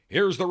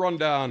Here's the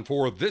rundown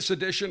for this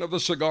edition of the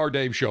Cigar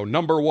Dave Show.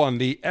 Number one,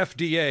 the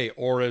FDA,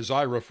 or as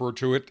I refer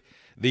to it,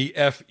 the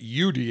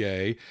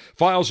FuDA,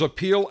 files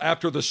appeal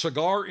after the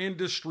cigar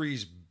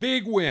industry's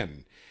big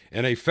win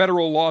in a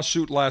federal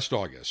lawsuit last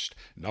August.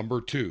 Number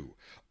two,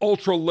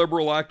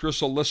 ultra-liberal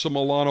actress Alyssa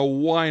Milano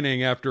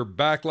whining after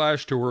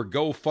backlash to her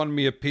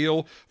GoFundMe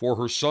appeal for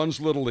her son's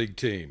Little League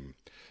team.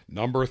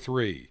 Number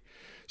three,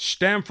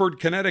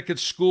 Stamford, Connecticut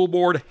school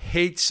board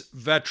hates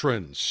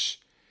veterans.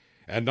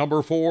 And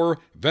number four,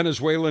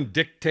 Venezuelan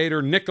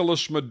dictator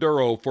Nicholas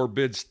Maduro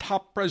forbids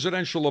top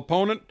presidential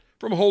opponent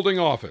from holding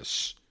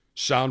office.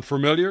 Sound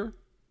familiar?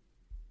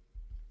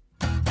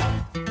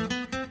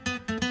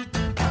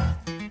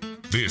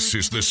 This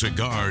is the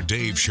Cigar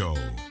Dave Show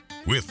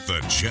with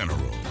the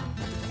General.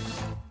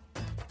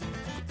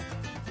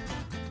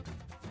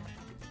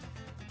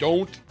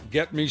 Don't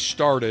get me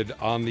started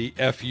on the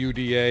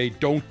FuDA.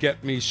 Don't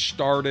get me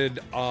started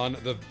on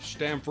the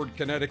Stamford,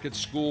 Connecticut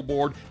school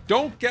board.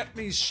 Don't get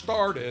me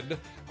started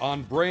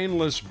on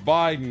brainless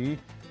Biden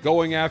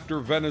going after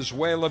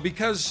Venezuela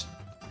because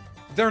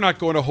they're not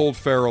going to hold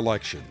fair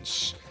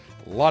elections.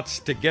 Lots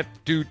to get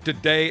to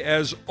today,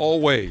 as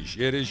always.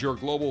 It is your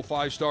global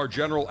five-star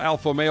general,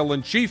 alpha male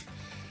in chief,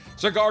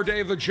 Cigar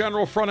Dave, the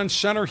General, front and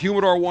center,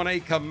 Humidor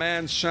 1A,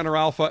 Command Center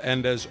Alpha,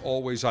 and as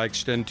always, I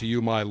extend to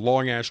you my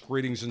long-ass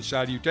greetings and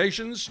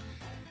salutations.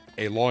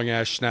 A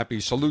long-ass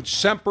snappy salute,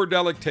 semper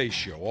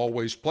delectatio,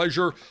 always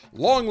pleasure.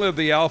 Long live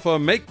the Alpha,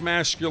 make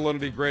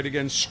masculinity great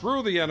again,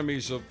 screw the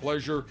enemies of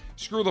pleasure,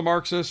 screw the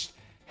Marxist,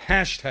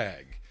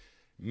 hashtag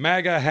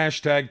MAGA,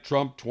 hashtag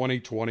Trump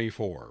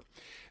 2024.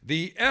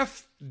 The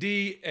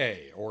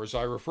FDA, or as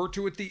I refer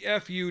to it, the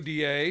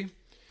FuDA,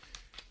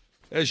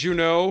 as you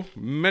know,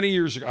 many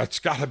years ago, it's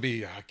got to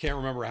be, I can't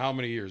remember how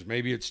many years,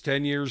 maybe it's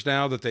 10 years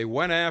now, that they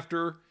went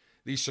after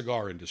the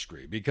cigar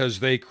industry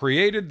because they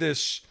created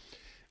this,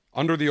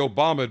 under the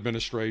Obama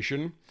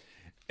administration,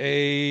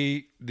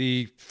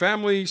 the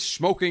Family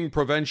Smoking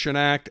Prevention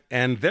Act,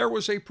 and there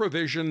was a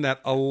provision that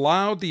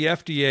allowed the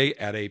FDA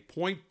at a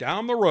point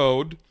down the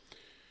road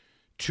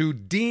to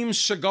deem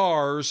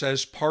cigars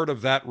as part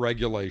of that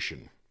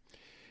regulation.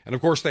 And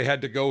of course, they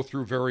had to go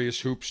through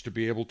various hoops to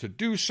be able to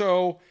do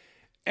so.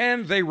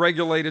 And they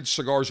regulated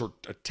cigars, or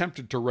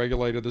attempted to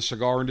regulate the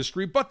cigar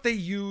industry, but they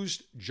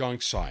used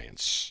junk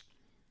science.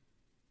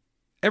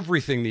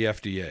 Everything the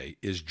FDA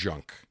is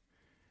junk.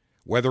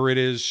 Whether it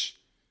is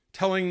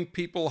telling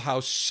people how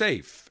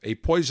safe a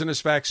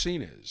poisonous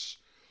vaccine is,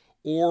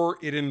 or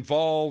it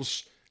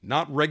involves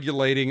not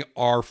regulating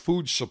our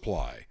food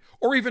supply,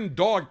 or even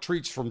dog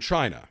treats from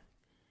China.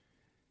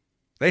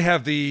 They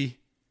have the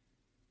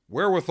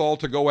wherewithal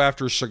to go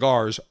after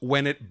cigars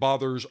when it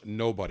bothers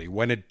nobody,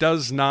 when it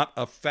does not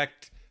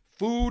affect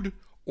food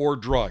or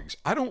drugs.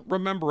 I don't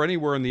remember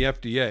anywhere in the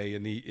FDA,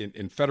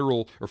 in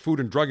Federal or Food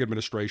and Drug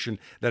Administration,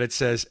 that it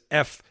says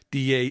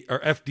FDA or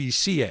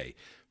FDCA,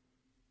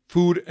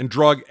 Food and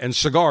Drug and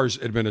Cigars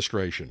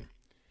Administration.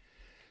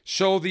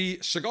 So the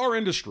cigar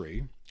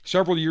industry,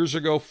 several years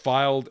ago,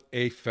 filed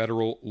a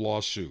federal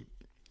lawsuit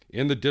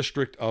in the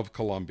District of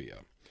Columbia.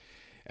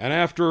 And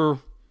after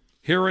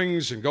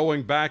hearings and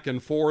going back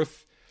and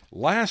forth,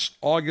 last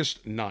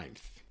August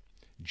 9th,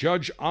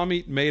 Judge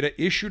Amit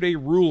Mehta issued a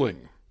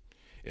ruling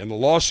in the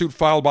lawsuit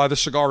filed by the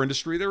cigar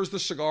industry. There's the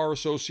Cigar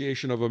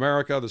Association of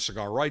America, the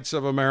Cigar Rights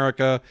of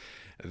America,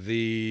 at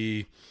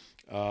the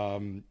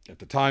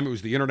time it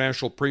was the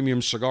International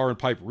Premium Cigar and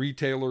Pipe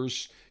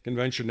Retailers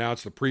Convention. Now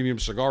it's the Premium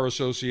Cigar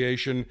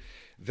Association.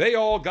 They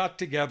all got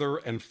together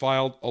and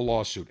filed a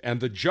lawsuit. And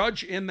the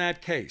judge in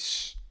that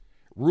case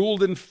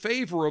ruled in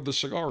favor of the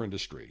cigar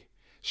industry,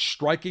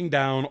 striking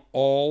down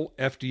all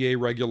FDA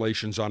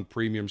regulations on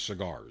premium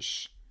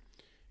cigars.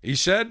 He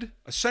said,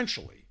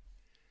 essentially,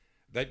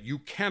 that you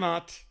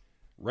cannot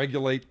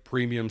regulate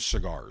premium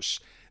cigars.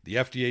 The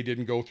FDA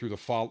didn't go through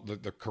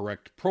the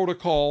correct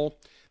protocol.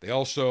 They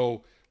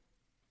also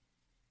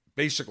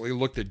basically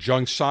looked at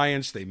junk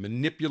science. They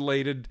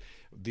manipulated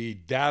the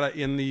data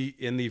in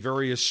the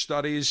various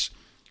studies.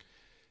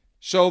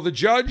 So the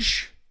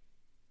judge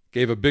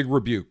gave a big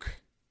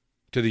rebuke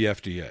to the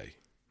FDA.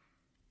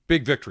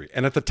 Big victory.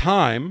 And at the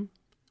time,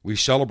 we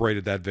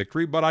celebrated that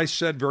victory, but I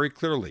said very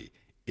clearly,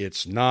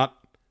 it's not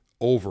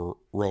over,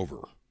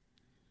 Rover.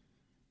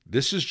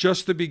 This is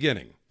just the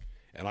beginning.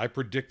 And I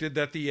predicted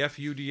that the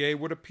FuDA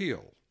would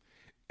appeal.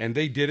 And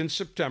they did in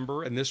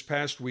September, and this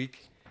past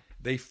week,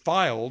 they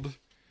filed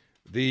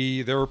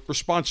their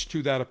response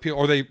to that appeal,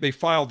 or they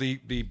filed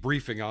the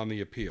briefing on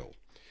the appeal,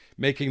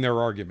 making their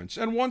arguments.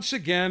 And once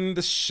again,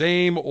 the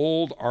same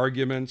old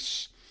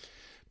arguments,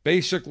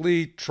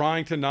 basically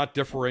trying to not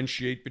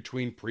differentiate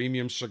between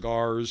premium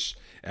cigars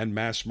and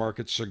mass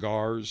market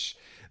cigars.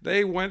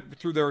 They went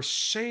through their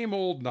same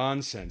old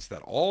nonsense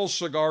that all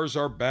cigars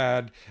are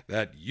bad,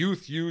 that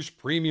youth use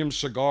premium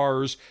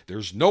cigars,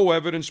 there's no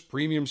evidence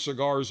premium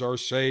cigars are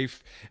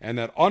safe, and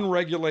that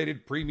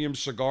unregulated premium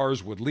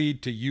cigars would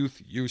lead to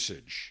youth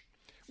usage.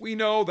 We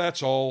know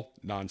that's all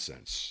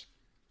nonsense.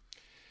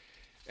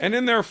 And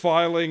in their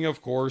filing,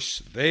 of course,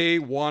 they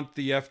want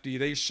the FDA.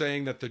 They're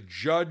saying that the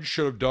judge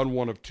should have done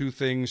one of two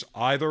things.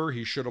 Either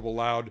he should have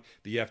allowed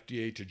the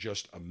FDA to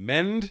just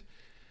amend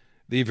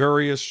the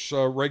various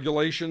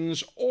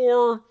regulations,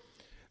 or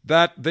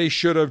that they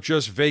should have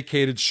just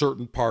vacated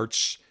certain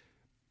parts,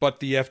 but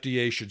the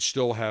FDA should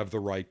still have the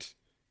right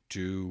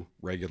to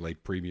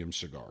regulate premium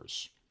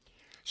cigars.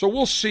 So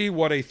we'll see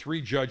what a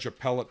 3-judge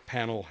appellate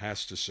panel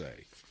has to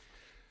say.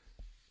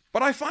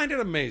 But I find it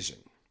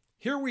amazing.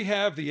 Here we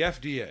have the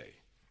FDA,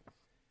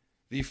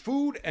 the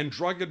Food and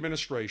Drug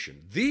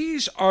Administration.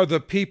 These are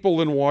the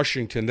people in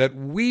Washington that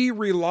we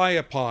rely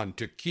upon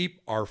to keep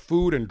our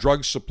food and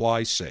drug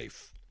supply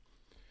safe.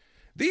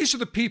 These are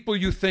the people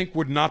you think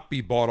would not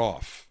be bought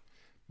off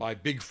by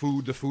big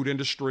food, the food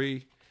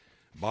industry,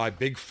 by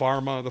big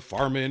pharma, the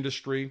pharma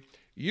industry.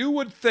 You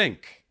would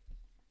think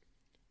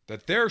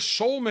that their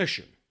sole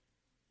mission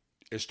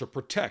is to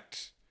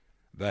protect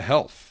the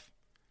health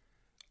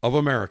of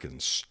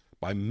Americans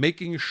by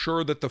making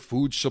sure that the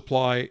food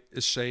supply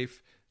is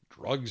safe,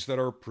 drugs that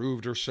are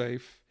approved are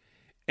safe.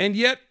 And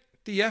yet,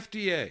 the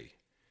FDA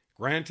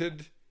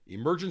granted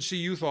emergency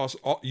use,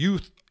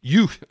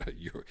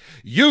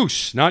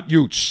 not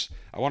use.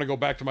 I want to go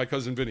back to my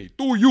cousin Vinny.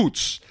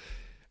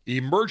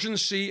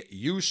 Emergency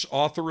use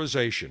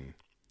authorization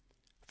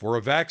for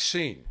a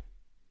vaccine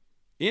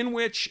in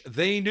which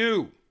they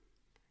knew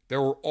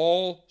there were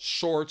all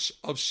sorts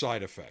of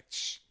side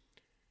effects.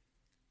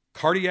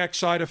 Cardiac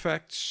side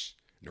effects,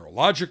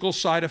 neurological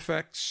side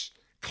effects,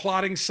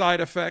 clotting side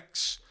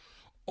effects,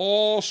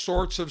 all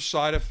sorts of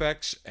side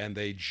effects, and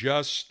they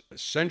just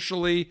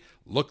essentially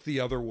look the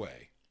other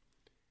way.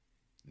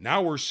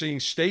 Now we're seeing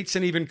states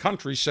and even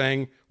countries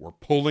saying we're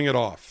pulling it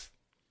off.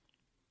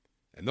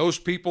 And those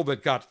people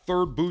that got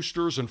 3rd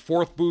boosters and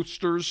 4th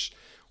boosters,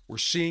 we're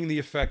seeing the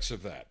effects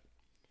of that.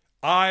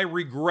 I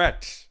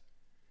regret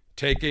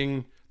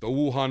taking the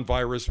Wuhan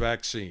virus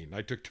vaccine.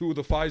 I took 2 of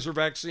the Pfizer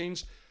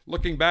vaccines.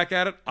 Looking back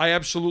at it, I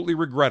absolutely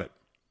regret it.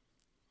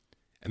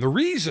 And the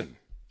reason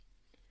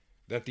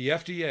that the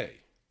FDA,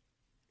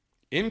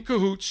 in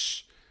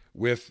cahoots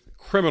with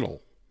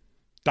criminal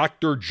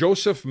Dr.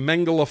 Joseph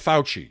Mengele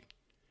Fauci,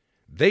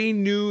 they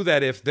knew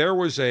that if there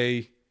was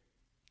a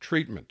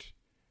treatment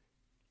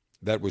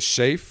that was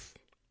safe,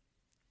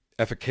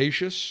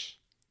 efficacious,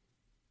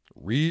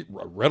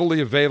 readily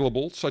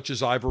available, such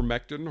as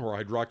ivermectin or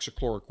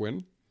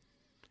hydroxychloroquine,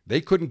 they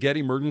couldn't get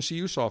emergency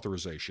use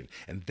authorization.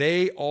 And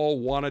they all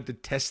wanted to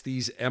test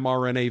these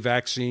mRNA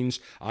vaccines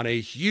on a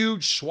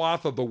huge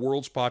swath of the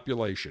world's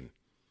population.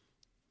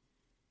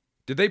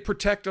 Did they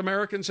protect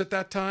Americans at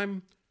that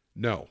time?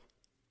 No.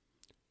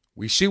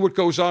 We see what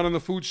goes on in the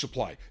food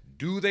supply.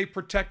 Do they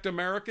protect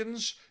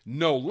Americans?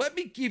 No. Let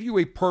me give you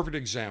a perfect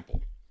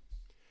example.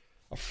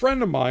 A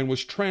friend of mine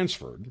was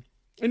transferred,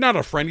 and not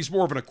a friend, he's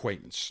more of an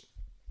acquaintance.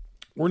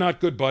 We're not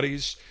good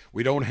buddies.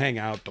 We don't hang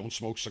out, don't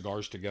smoke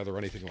cigars together,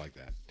 anything like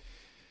that.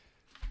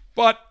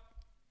 But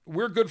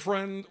we're good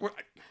friends.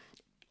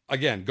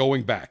 Again,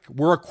 going back,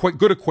 we're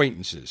good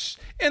acquaintances.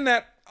 In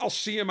that I'll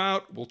see him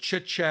out, we'll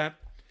chit-chat,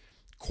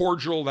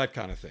 cordial, that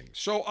kind of thing.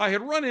 So I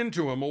had run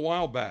into him a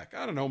while back.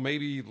 I don't know,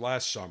 maybe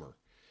last summer.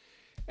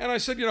 And I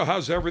said,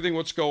 how's everything?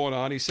 What's going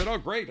on? He said, oh,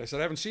 great. I said,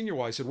 I haven't seen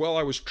you. I said, well,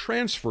 I was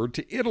transferred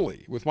to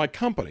Italy with my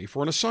company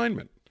for an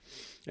assignment.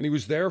 And he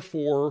was there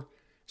for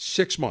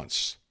 6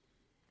 months.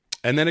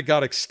 And then it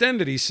got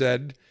extended, he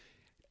said,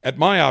 at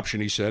my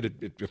option, he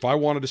said, if I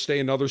wanted to stay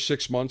another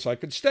 6 months, I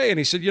could stay. And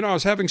he said, I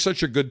was having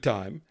such a good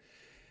time.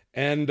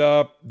 And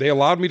they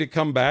allowed me to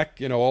come back,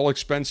 all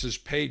expenses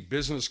paid,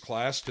 business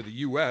class to the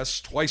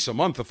U.S. twice a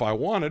month if I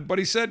wanted. But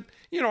he said,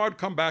 I'd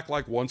come back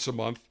like once a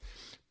month,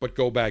 but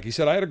go back. He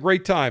said, I had a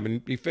great time.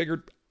 And he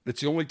figured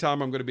it's the only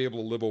time I'm going to be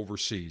able to live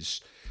overseas.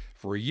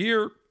 For a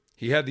year,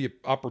 he had the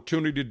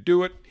opportunity to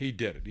do it. He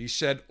did it. He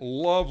said,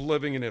 love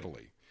living in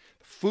Italy.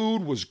 The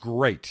food was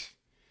great.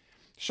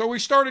 So we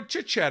started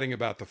chit-chatting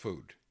about the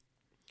food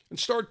and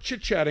started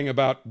chit-chatting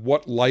about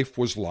what life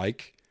was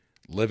like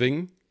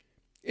living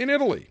in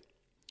Italy.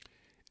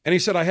 And he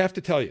said, I have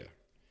to tell you,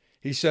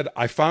 he said,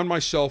 I found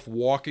myself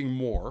walking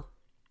more,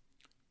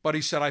 but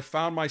he said, I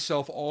found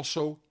myself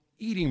also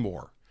eating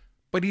more,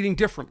 but eating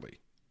differently.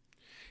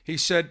 He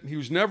said he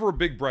was never a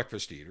big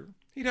breakfast eater.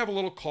 He'd have a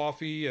little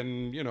coffee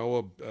and,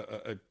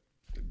 a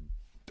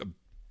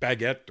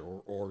baguette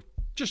or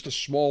just a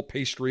small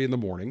pastry in the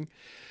morning.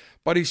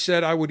 But he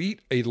said, I would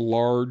eat a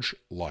large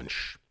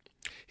lunch.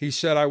 He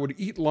said, I would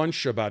eat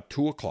lunch about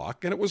 2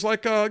 o'clock, and it was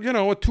like a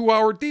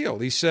 2-hour deal.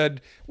 He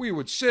said, we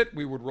would sit,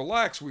 we would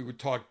relax, we would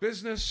talk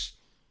business.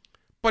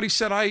 But he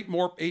said, I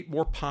ate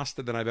more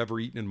pasta than I've ever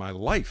eaten in my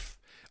life.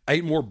 I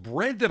ate more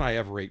bread than I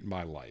ever ate in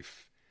my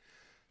life.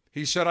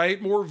 He said, I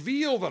ate more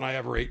veal than I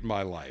ever ate in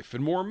my life,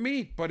 and more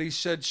meat. But he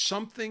said,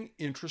 something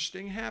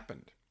interesting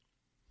happened.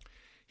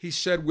 He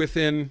said,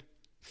 within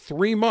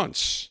 3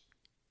 months,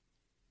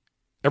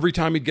 every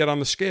time he'd get on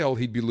the scale,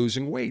 he'd be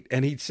losing weight.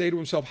 And he'd say to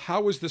himself,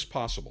 how is this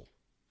possible?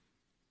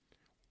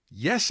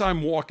 Yes,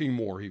 I'm walking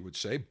more, he would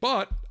say,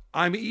 but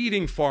I'm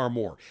eating far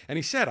more. And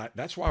he said,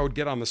 that's why I would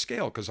get on the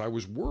scale, because I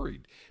was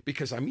worried,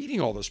 because I'm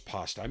eating all this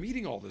pasta, I'm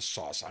eating all this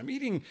sauce, I'm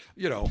eating,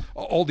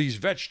 all these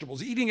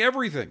vegetables, eating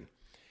everything.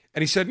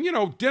 And he said,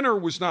 dinner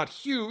was not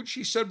huge,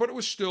 he said, but it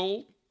was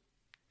still,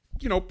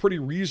 pretty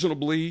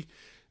reasonably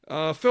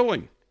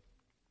filling.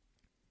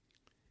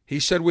 He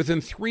said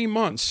within 3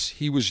 months,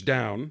 he was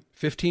down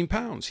 15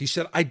 pounds. He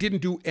said, I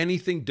didn't do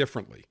anything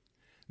differently.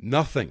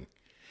 Nothing.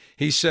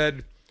 He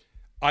said,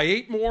 I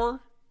ate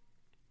more,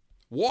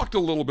 walked a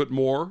little bit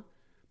more,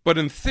 but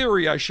in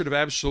theory, I should have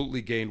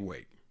absolutely gained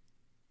weight.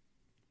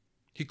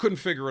 He couldn't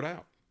figure it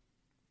out.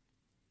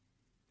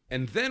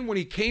 And then when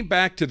he came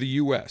back to the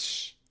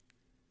U.S.,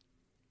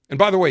 and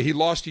by the way, he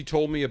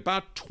told me,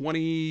 about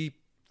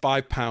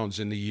 25 pounds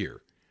in the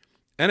year.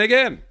 And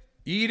again,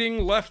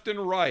 eating left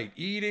and right,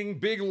 eating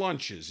big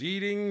lunches,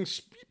 eating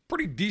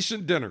pretty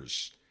decent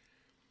dinners,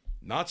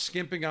 not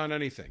skimping on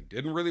anything,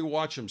 didn't really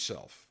watch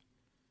himself.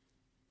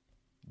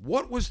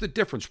 What was the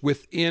difference?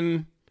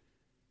 Within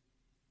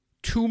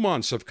 2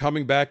 months of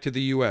coming back to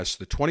the U.S.,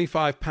 the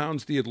 25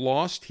 pounds he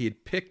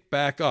had picked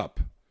back up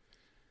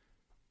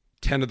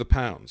 10 of the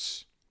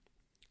pounds.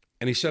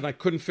 And he said, I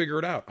couldn't figure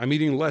it out. I'm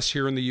eating less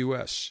here in the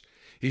U.S.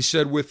 He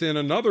said within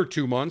another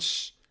 2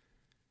 months,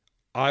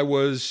 I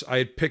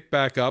had picked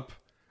back up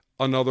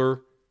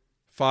another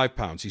 5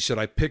 pounds. He said,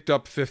 I picked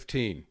up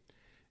 15.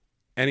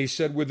 And he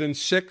said within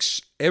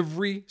 6,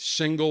 every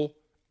single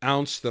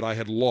ounce that I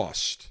had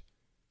lost,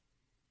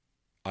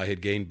 I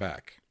had gained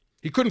back.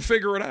 He couldn't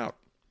figure it out.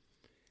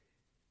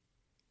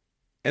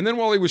 And then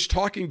while he was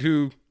talking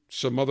to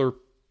some other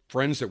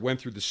friends that went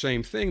through the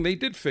same thing, they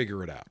did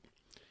figure it out.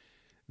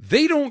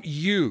 They don't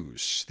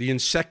use the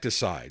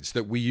insecticides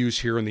that we use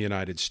here in the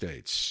United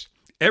States.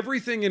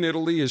 Everything in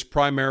Italy is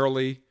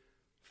primarily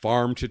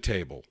farm to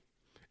table.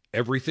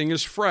 Everything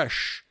is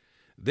fresh.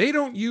 They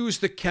don't use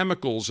the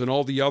chemicals and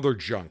all the other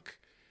junk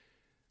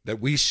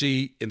that we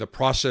see in the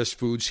processed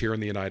foods here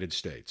in the United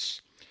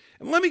States.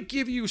 And let me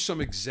give you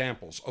some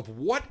examples of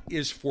what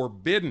is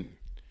forbidden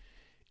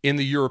in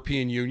the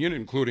European Union,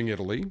 including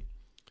Italy,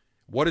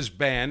 what is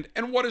banned,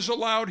 and what is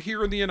allowed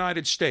here in the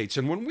United States.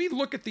 And when we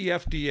look at the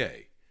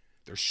FDA,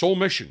 their sole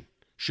mission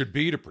should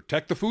be to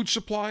protect the food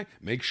supply,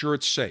 make sure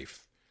it's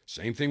safe.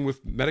 Same thing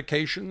with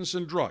medications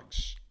and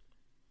drugs.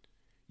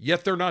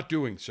 Yet they're not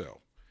doing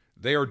so.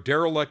 They are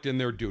derelict in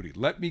their duty.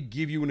 Let me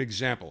give you an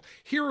example.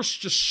 Here are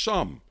just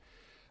some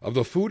of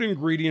the food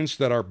ingredients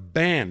that are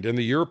banned in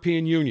the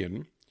European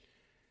Union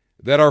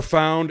that are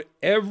found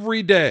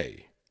every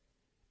day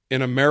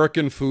in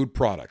American food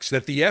products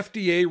that the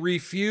FDA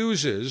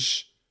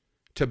refuses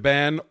to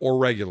ban or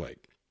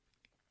regulate.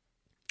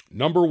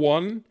 Number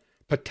 1,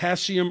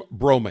 potassium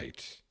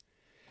bromate.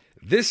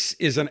 This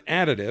is an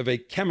additive, a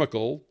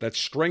chemical that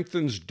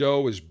strengthens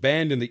dough, is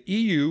banned in the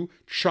EU,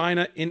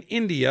 China, and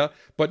India,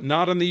 but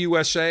not in the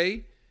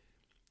USA,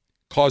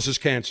 causes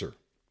cancer.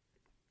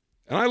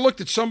 And I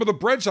looked at some of the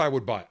breads I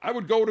would buy. I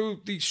would go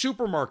to the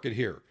supermarket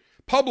here,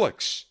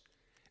 Publix,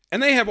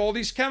 and they have all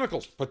these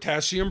chemicals,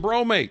 potassium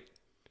bromate.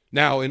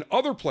 Now, in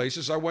other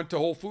places, I went to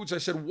Whole Foods, I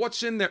said,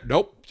 what's in there?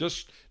 Nope,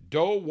 just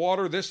dough,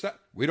 water, this, that.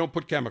 We don't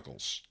put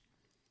chemicals.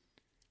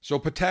 So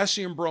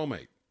potassium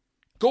bromate.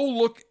 Go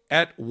look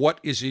at what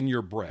is in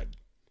your bread.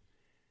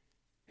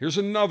 Here's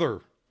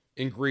another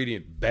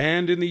ingredient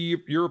banned in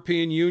the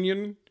European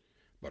Union,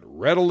 but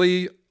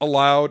readily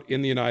allowed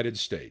in the United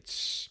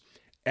States.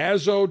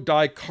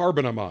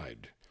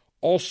 Azodicarbonamide,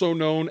 also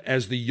known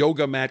as the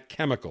yoga mat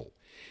chemical.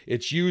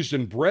 It's used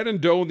in bread and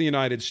dough in the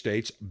United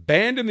States,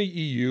 banned in the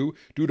EU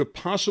due to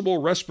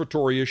possible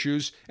respiratory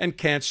issues and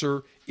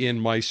cancer in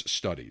mice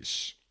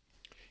studies.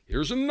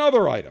 Here's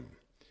another item.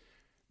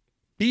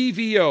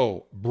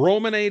 BVO,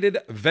 brominated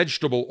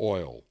vegetable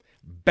oil,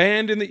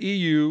 banned in the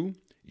EU,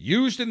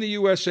 used in the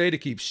USA to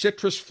keep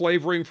citrus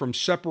flavoring from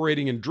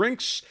separating in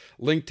drinks,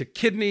 linked to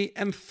kidney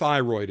and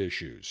thyroid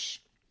issues.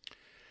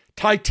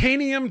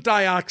 Titanium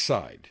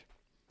dioxide.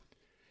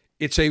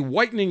 It's a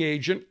whitening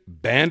agent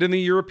banned in the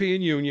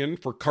European Union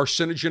for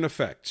carcinogen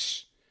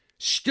effects.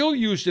 Still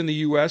used in the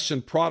US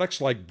in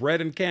products like bread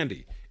and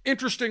candy.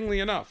 Interestingly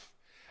enough,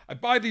 I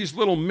buy these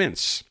little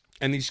mints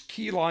and these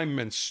key lime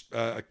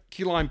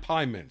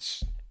pie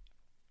mints.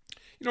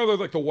 You know, they're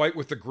like the white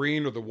with the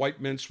green or the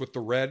white mints with the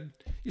red.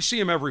 You see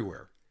them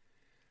everywhere.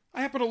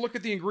 I happen to look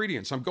at the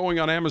ingredients. I'm going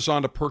on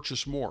Amazon to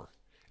purchase more.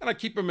 And I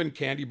keep them in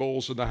candy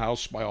bowls in the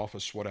house, my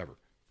office, whatever.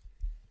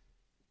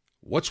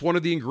 What's one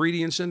of the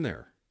ingredients in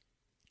there?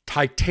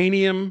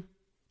 Titanium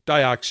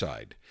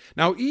dioxide.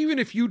 Now, even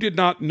if you did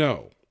not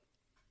know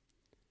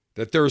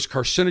that there's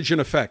carcinogen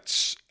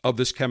effects of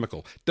this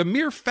chemical, the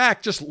mere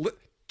fact, just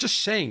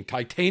saying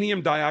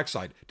titanium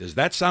dioxide, does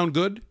that sound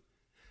good?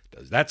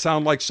 Does that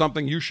sound like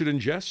something you should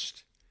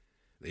ingest?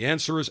 The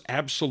answer is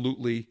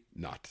absolutely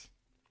not.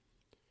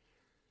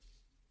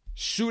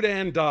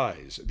 Sudan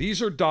dyes.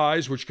 These are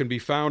dyes which can be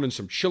found in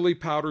some chili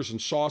powders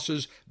and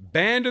sauces,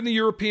 banned in the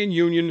European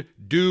Union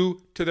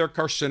due to their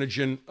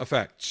carcinogen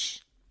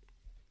effects.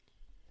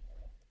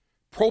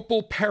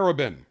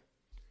 Propylparaben.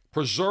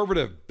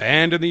 Preservative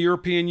banned in the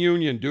European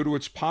Union due to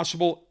its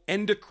possible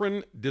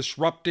endocrine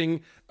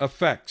disrupting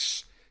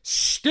effects.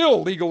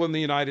 Still legal in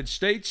the United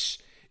States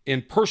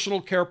in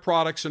personal care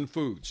products and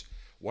foods.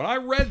 When I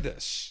read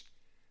this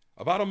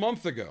about a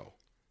month ago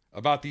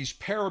about these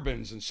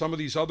parabens and some of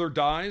these other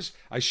dyes,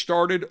 I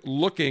started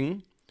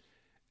looking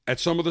at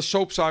some of the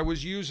soaps I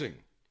was using.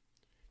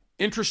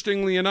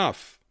 Interestingly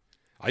enough,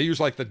 I use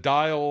like the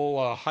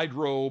Dial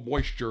Hydro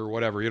Moisture or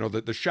whatever,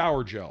 the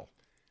shower gel.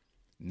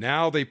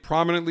 Now they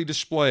prominently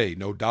display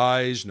no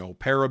dyes, no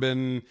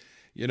paraben,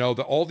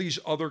 all these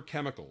other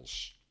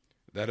chemicals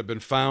that have been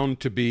found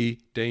to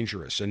be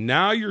dangerous. And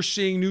now you're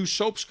seeing new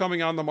soaps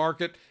coming on the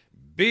market,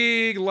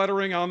 big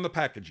lettering on the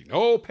packaging.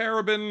 No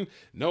paraben,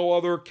 no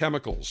other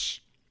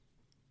chemicals.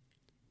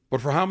 But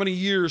for how many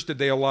years did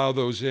they allow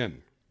those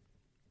in?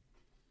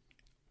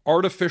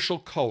 Artificial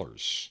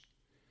colors.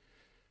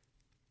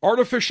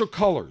 Artificial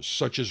colors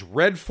such as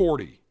red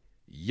 40,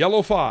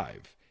 yellow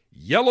 5,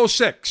 yellow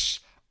 6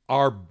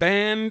 are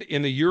banned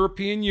in the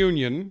European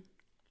Union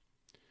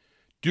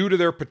due to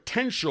their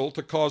potential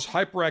to cause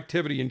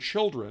hyperactivity in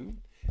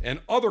children and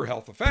other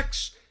health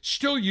effects,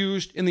 still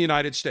used in the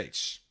United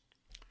States.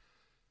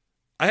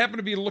 I happen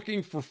to be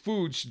looking for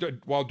foods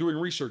while doing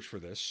research for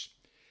this.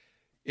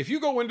 If you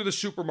go into the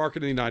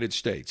supermarket in the United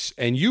States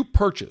and you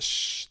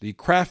purchase the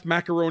Kraft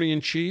macaroni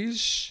and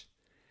cheese,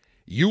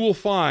 you will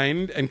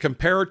find and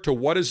compare it to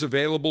what is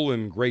available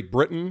in Great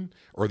Britain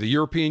or the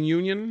European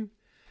Union,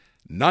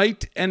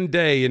 night and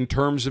day in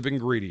terms of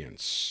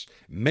ingredients.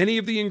 Many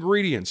of the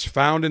ingredients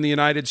found in the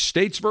United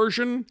States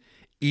version,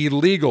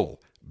 illegal,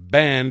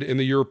 banned in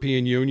the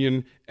European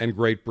Union and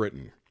Great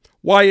Britain.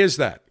 Why is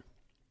that?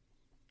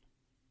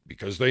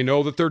 Because they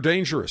know that they're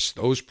dangerous.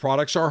 Those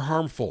products are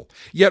harmful.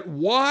 Yet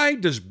why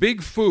does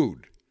Big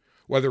Food,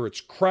 whether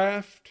it's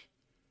Kraft,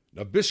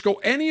 Nabisco,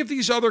 any of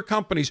these other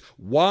companies,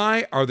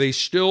 why are they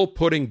still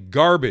putting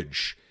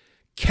garbage,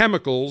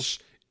 chemicals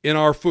in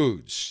our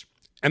foods?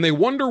 And they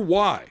wonder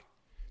why.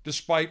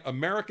 Despite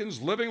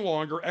Americans living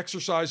longer,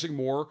 exercising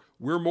more,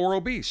 we're more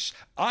obese.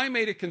 I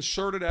made a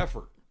concerted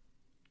effort,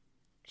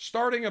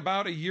 starting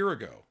about a year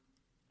ago,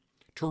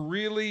 to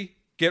really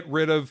get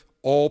rid of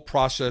all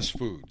processed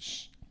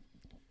foods.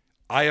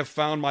 I have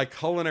found my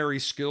culinary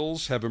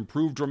skills have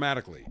improved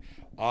dramatically.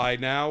 I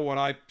now, when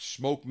I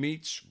smoke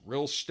meats,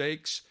 grill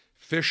steaks,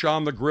 fish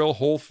on the grill,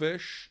 whole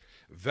fish,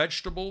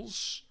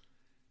 vegetables,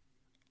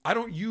 I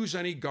don't use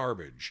any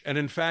garbage. And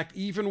in fact,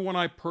 even when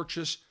I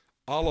purchase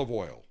olive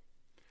oil,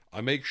 I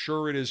make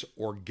sure it is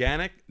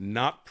organic,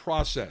 not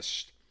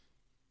processed.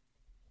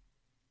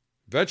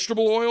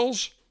 Vegetable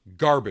oils,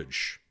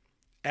 garbage.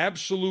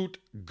 Absolute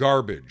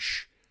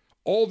garbage.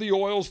 All the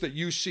oils that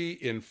you see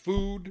in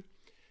food,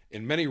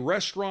 in many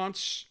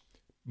restaurants,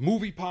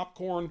 movie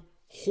popcorn,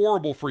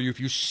 horrible for you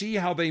if you see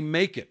how they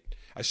make it.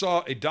 I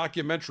saw a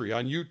documentary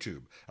on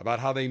YouTube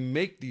about how they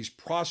make these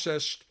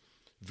processed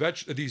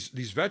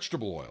these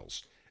vegetable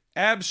oils.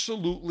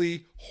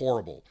 Absolutely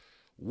horrible.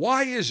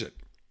 Why is it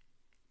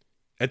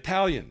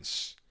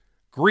Italians,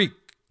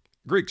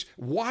 Greeks,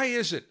 why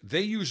is it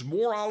they use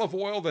more olive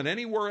oil than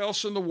anywhere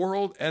else in the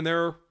world and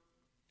they're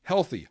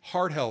healthy,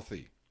 heart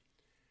healthy?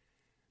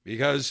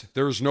 Because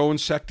there's no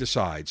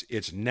insecticides.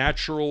 It's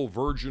natural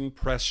virgin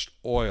pressed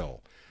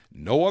oil.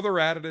 No other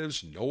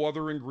additives, no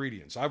other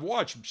ingredients. I've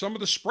watched some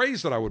of the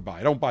sprays that I would buy.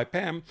 I don't buy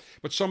Pam,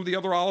 but some of the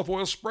other olive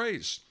oil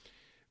sprays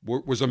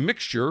was a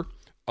mixture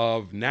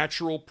of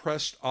natural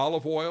pressed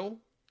olive oil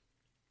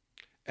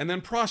and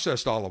then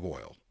processed olive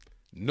oil.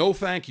 No,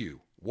 thank you.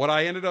 What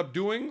I ended up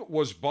doing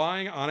was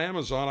buying on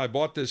Amazon. I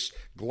bought this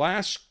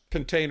glass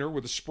container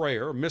with a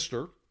sprayer, a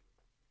mister,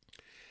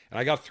 and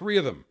I got 3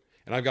 of them.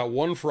 And I've got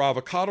one for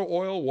avocado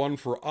oil, one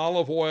for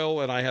olive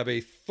oil, and I have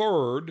a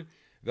third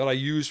that I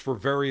use for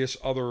various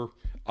other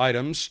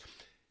items.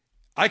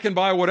 I can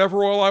buy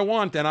whatever oil I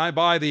want, and I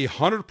buy the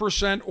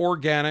 100%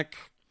 organic,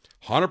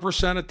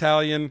 100%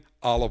 Italian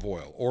olive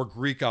oil or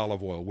Greek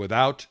olive oil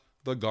without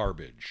the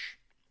garbage.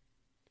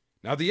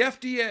 Now, the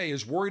FDA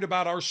is worried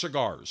about our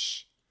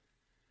cigars,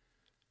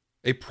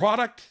 a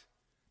product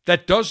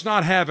that does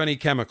not have any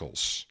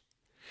chemicals,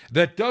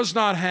 that does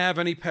not have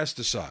any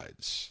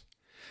pesticides,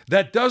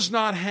 that does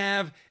not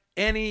have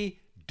any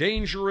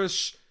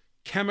dangerous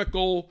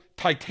chemical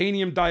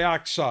titanium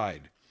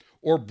dioxide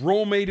or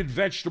bromated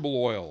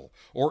vegetable oil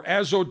or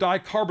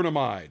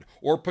azodicarbonamide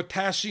or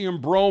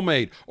potassium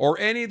bromate or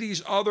any of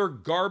these other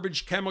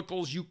garbage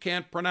chemicals you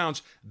can't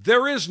pronounce.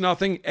 There is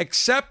nothing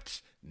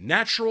except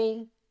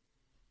natural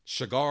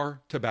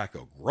cigar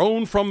tobacco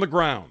grown from the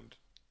ground.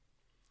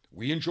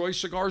 We enjoy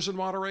cigars in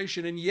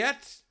moderation, and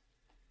yet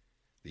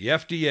the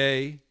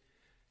FDA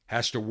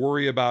has to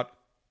worry about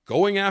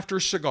going after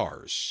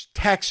cigars,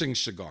 taxing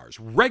cigars,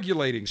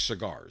 regulating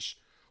cigars,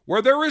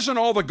 where there isn't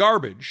all the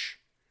garbage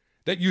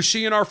that you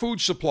see in our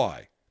food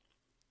supply.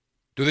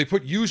 Do they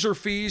put user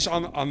fees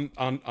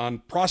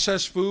on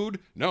processed food?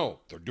 No,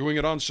 they're doing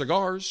it on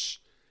cigars.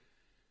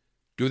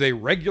 Do they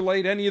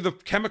regulate any of the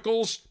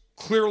chemicals?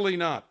 Clearly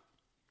not.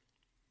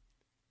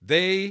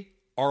 They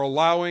are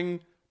allowing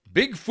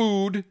Big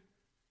Food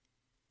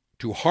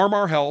to harm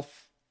our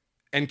health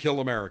and kill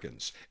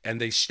Americans. And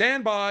they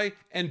stand by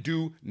and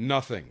do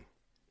nothing.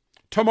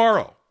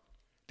 Tomorrow,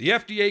 the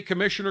FDA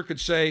commissioner could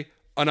say,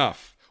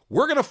 enough.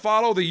 We're going to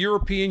follow the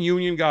European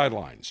Union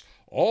guidelines.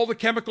 All the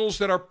chemicals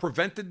that are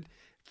prevented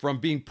from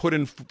being put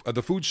in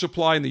the food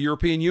supply in the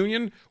European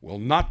Union will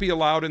not be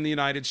allowed in the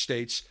United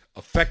States,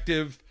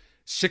 effective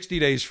 60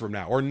 days from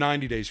now or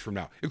 90 days from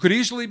now. It could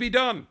easily be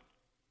done,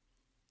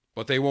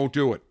 but they won't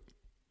do it.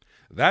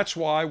 That's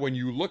why when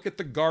you look at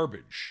the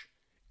garbage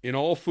in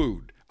all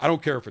food, I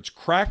don't care if it's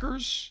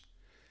crackers,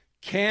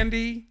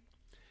 candy,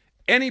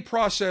 any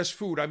processed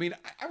food. I mean,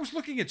 I was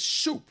looking at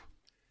soup.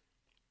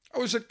 I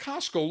was at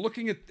Costco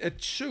looking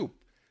at soup,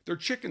 their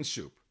chicken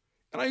soup.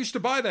 And I used to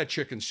buy that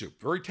chicken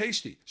soup. Very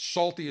tasty,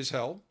 salty as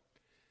hell.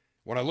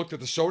 When I looked at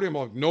the sodium,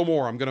 I'm like, no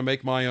more, I'm going to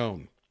make my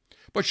own.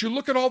 But you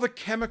look at all the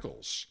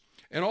chemicals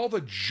and all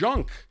the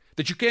junk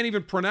that you can't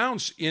even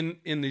pronounce in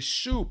the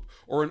soup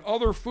or in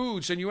other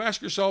foods, and you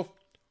ask yourself,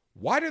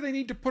 why do they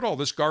need to put all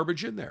this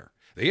garbage in there?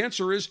 The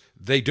answer is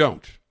they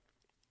don't.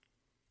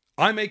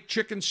 I make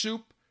chicken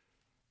soup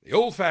the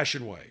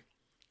old-fashioned way,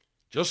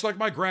 just like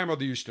my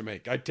grandmother used to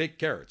make. I'd take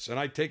carrots, and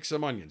I'd take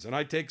some onions, and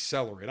I'd take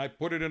celery, and I'd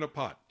put it in a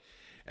pot.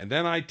 And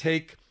then I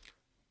take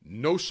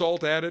no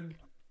salt added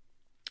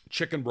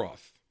chicken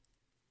broth.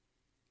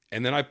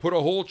 And then I put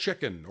a whole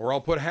chicken, or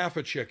I'll put half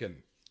a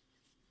chicken.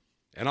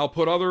 And I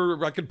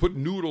can put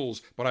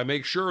noodles, but I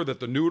make sure that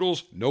the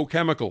noodles, no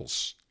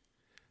chemicals,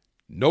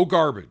 no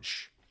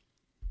garbage,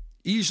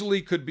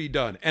 easily could be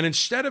done. And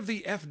instead of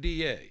the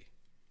FDA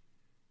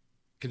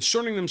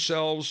concerning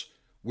themselves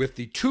with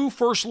the two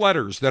first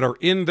letters that are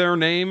in their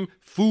name,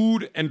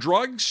 food and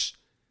drugs,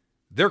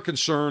 they're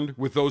concerned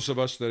with those of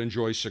us that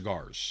enjoy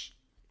cigars.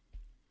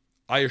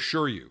 I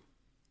assure you,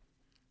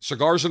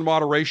 cigars in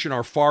moderation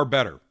are far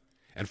better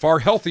and far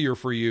healthier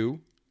for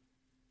you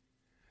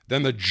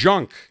than the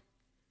junk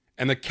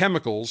and the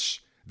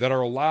chemicals that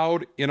are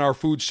allowed in our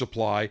food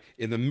supply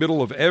in the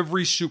middle of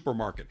every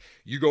supermarket.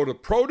 You go to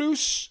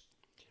produce,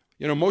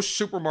 most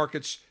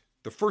supermarkets,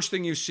 the first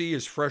thing you see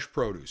is fresh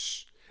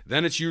produce.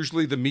 Then it's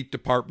usually the meat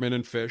department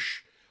and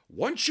fish.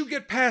 Once you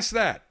get past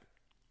that,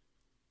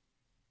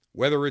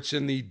 whether it's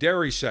in the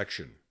dairy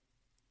section,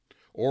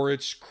 or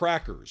it's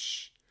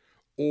crackers,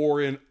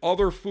 or in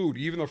other food,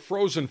 even the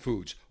frozen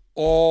foods,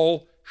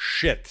 all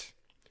shit.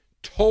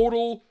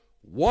 Total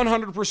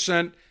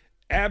 100%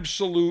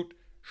 absolute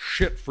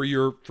shit for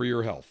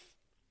your health.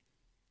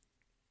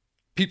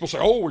 People say,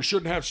 oh, we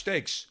shouldn't have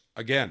steaks.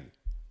 Again,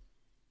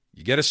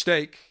 you get a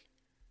steak.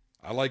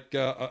 I like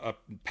a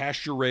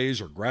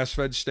pasture-raised or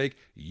grass-fed steak.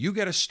 You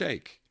get a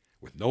steak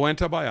with no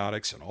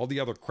antibiotics and all the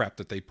other crap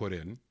that they put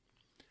in.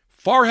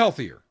 Far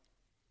healthier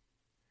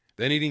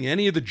than eating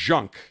any of the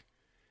junk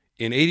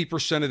in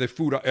 80% of the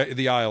food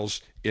the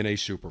aisles in a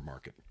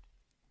supermarket.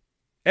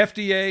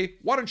 FDA,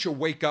 why don't you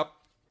wake up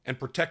and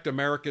protect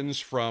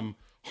Americans from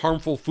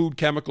harmful food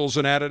chemicals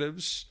and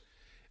additives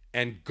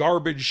and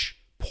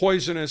garbage,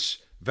 poisonous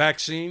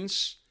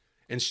vaccines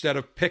instead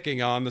of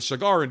picking on the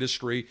cigar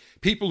industry,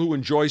 people who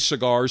enjoy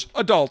cigars,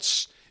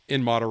 adults,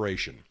 in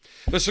moderation.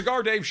 The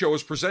Cigar Dave Show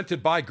is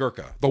presented by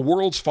Gurkha, the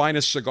world's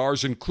finest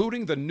cigars,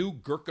 including the new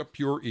Gurkha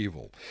Pure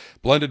Evil,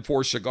 blended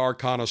for cigar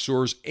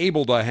connoisseurs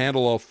able to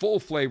handle a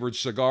full-flavored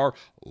cigar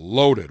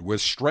loaded with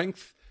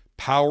strength,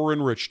 power,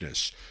 and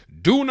richness.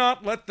 Do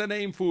not let the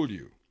name fool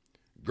you.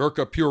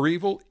 Gurkha Pure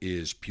Evil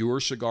is pure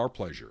cigar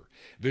pleasure.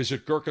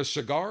 Visit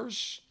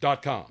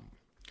GurkhaCigars.com.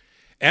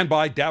 And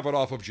by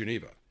Davidoff of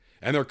Geneva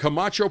and their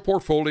Camacho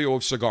portfolio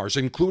of cigars,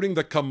 including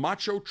the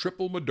Camacho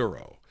Triple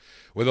Maduro,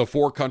 with a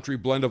 4-country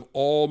blend of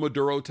all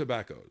Maduro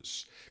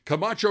tobaccos.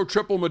 Camacho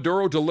Triple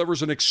Maduro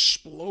delivers an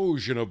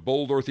explosion of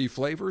bold, earthy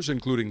flavors,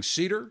 including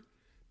cedar,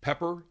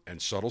 pepper,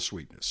 and subtle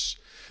sweetness.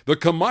 The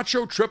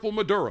Camacho Triple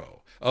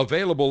Maduro,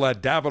 available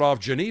at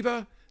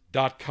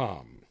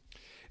DavidoffGeneva.com.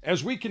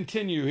 As we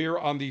continue here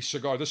on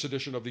this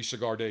edition of the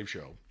Cigar Dave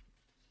Show,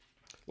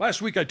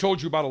 last week I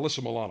told you about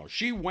Alyssa Milano.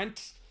 She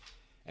went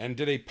and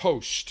did a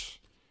post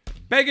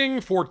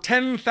begging for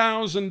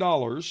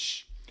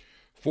 $10,000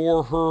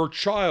 for her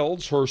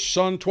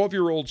son,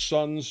 12-year-old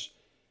son's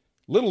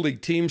Little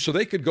League team so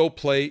they could go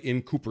play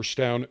in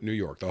Cooperstown, New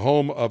York, the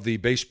home of the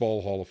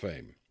Baseball Hall of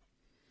Fame.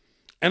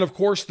 And, of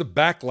course, the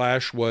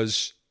backlash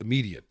was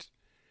immediate.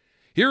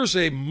 Here's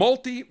a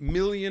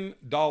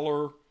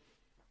multi-million-dollar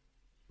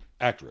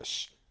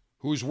actress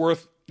who's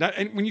worth,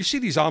 and when you see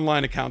these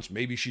online accounts,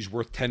 maybe she's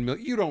worth $10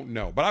 million. You don't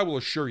know, but I will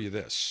assure you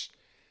this.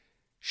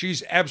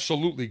 She's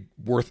absolutely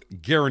worth,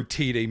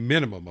 guaranteed, a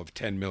minimum of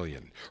 $10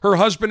 million. Her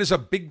husband is a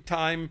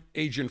big-time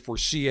agent for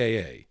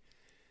CAA.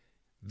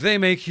 They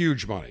make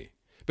huge money.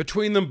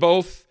 Between them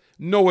both,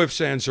 no ifs,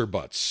 ands, or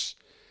buts.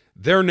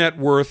 Their net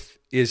worth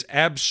is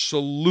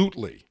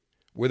absolutely,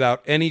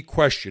 without any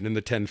question, in the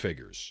 10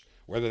 figures.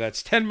 Whether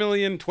that's 10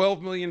 million,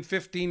 12 million,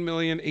 15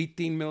 million,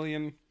 18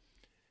 million,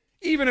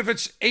 even if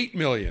it's 8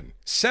 million,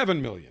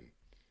 7 million.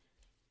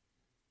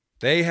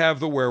 They have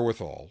the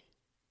wherewithal,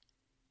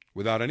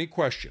 without any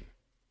question,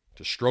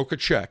 to stroke a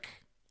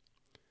check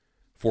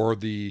for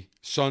the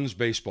son's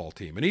baseball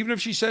team. And even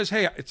if she says,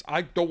 hey,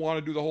 I don't want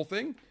to do the whole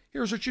thing,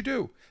 here's what you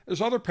do. There's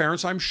other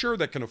parents, I'm sure,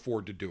 that can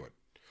afford to do it.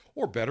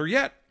 Or better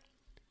yet,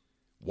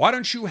 why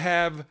don't you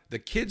have the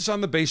kids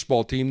on the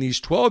baseball team,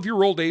 these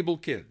 12-year-old able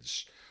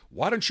kids,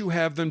 why don't you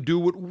have them do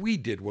what we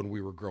did when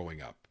we were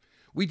growing up?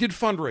 We did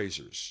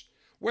fundraisers,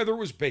 whether it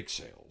was bake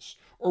sales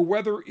or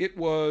whether it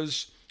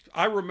was,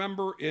 I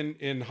remember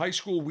in high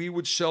school, we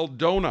would sell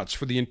donuts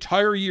for the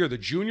entire year. The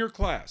junior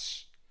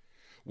class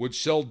would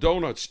sell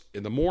donuts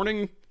in the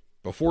morning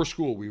before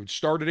school. We would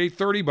start at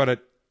 8:30, but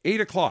at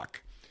 8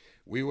 o'clock,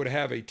 we would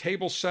have a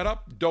table set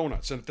up,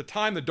 donuts. And at the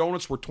time, the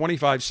donuts were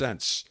 25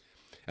 cents.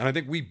 And I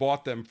think we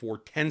bought them for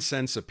 10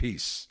 cents a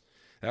piece.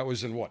 That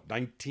was in what,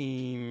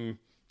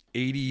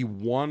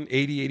 1981,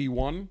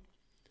 81?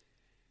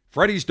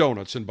 Freddy's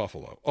Donuts in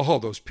Buffalo. Oh,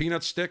 those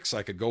peanut sticks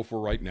I could go for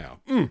right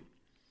now.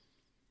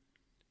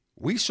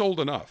 We sold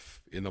enough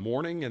in the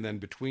morning and then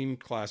between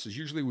classes.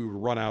 Usually we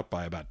would run out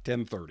by about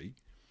 10:30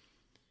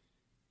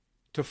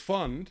 to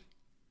fund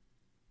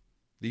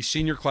the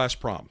senior class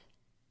prom.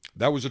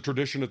 That was a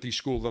tradition at the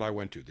school that I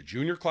went to. The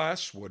junior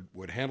class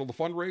would handle the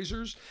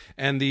fundraisers,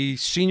 and the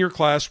senior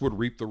class would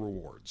reap the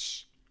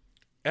rewards.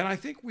 And I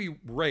think we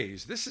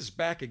raised, this is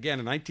back again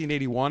in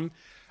 1981,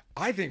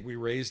 I think we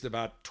raised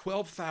about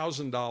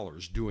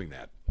 $12,000 doing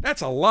that.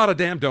 That's a lot of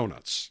damn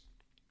donuts.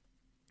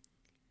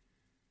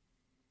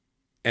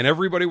 And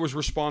everybody was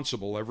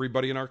responsible,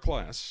 everybody in our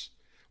class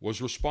was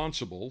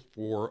responsible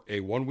for a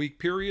 1-week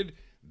period.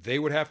 They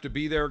would have to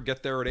be there,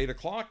 get there at 8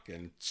 o'clock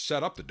and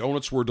set up. The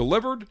donuts were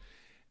delivered.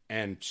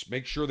 And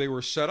make sure they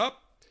were set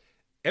up.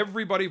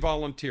 Everybody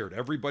volunteered.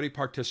 Everybody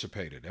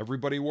participated.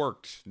 Everybody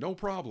worked. No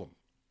problem.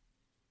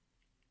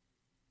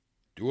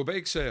 Do a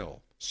bake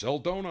sale. Sell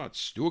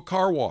donuts. Do a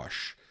car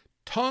wash.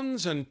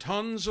 Tons and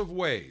tons of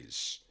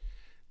ways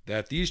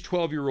that these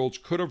 12-year-olds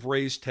could have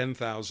raised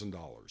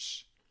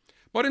 $10,000.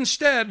 But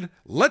instead,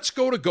 let's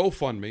go to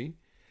GoFundMe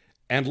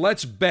and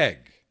let's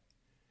beg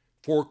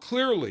for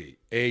clearly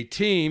a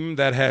team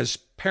that has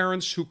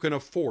parents who can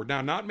afford.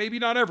 Now, maybe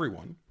not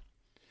everyone.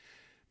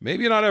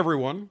 Maybe not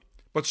everyone,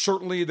 but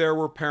certainly there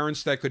were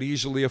parents that could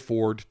easily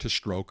afford to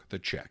stroke the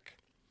check.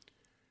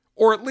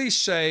 Or at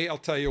least say, I'll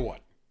tell you what,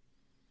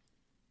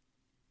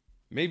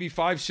 maybe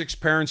 5, 6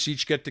 parents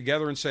each get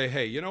together and say,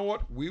 hey, you know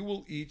what? We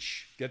will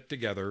each get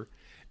together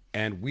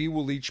and we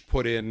will each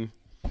put in,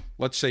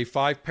 let's say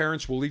 5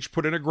 parents will each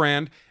put in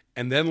 $1,000,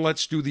 and then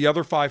let's do the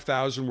other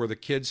 5,000 where the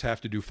kids have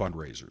to do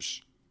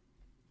fundraisers.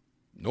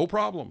 No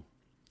problem.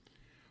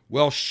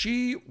 Well,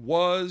 she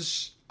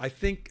was, I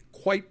think,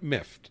 quite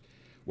miffed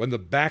when the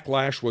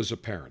backlash was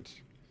apparent.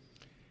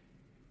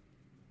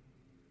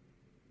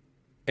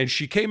 And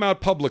she came out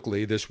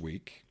publicly this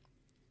week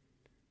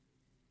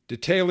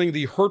detailing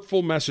the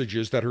hurtful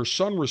messages that her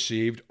son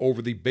received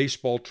over the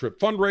baseball trip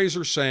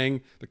fundraiser,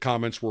 saying the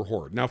comments were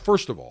horrid. Now,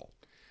 first of all,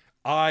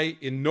 I,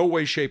 in no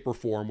way, shape, or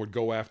form, would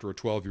go after a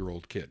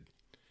 12-year-old kid.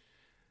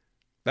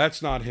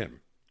 That's not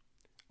him.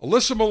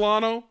 Alyssa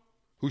Milano,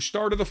 who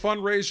started the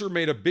fundraiser,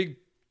 made a big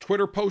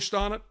Twitter post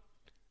on it.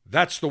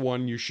 That's the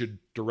one you should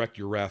direct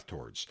your wrath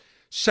towards.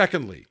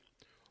 Secondly,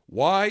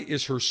 why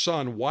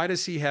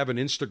does he have an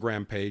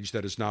Instagram page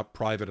that is not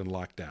private and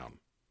locked down?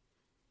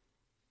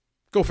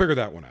 Go figure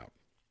that one out.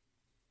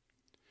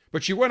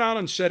 But she went on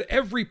and said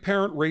every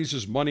parent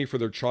raises money for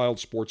their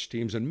child's sports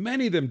teams, and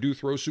many of them do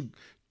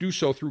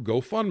so through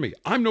GoFundMe.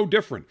 I'm no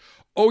different.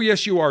 Oh,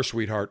 yes, you are,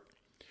 sweetheart.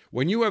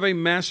 When you have a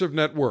massive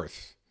net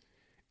worth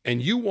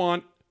and you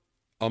want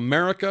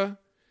America,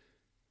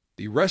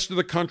 the rest of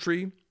the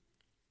country,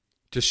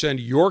 to send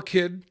your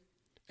kid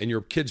and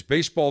your kid's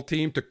baseball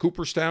team to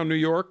Cooperstown, New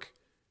York,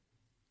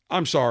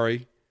 I'm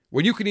sorry.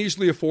 When you can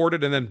easily afford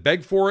it and then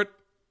beg for it,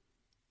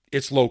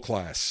 it's low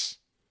class.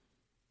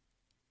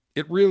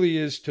 It really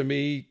is, to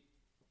me,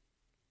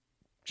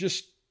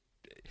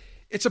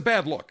 it's a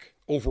bad look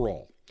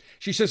overall.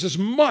 She says, as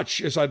much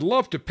as I'd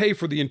love to pay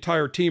for the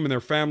entire team and their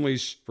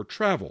families for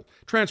travel,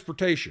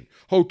 transportation,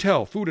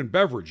 hotel, food and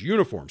beverage,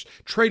 uniforms,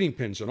 trading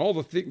pins, and all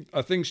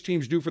the things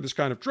teams do for this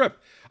kind of trip,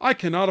 I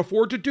cannot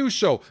afford to do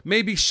so.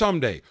 Maybe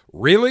someday.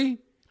 Really?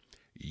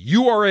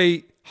 You are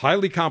a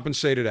highly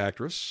compensated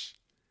actress,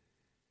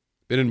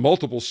 been in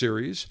multiple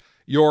series.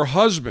 Your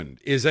husband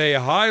is a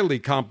highly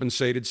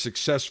compensated,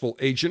 successful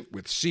agent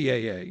with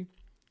CAA,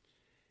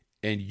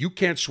 and you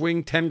can't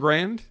swing 10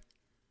 grand?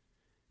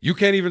 You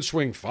can't even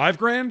swing 5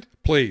 grand?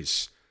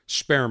 Please,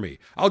 spare me.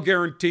 I'll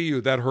guarantee you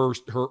that her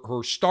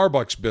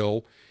Starbucks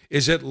bill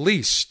is at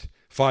least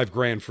 5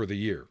 grand for the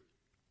year.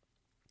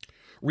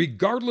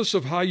 Regardless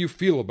of how you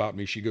feel about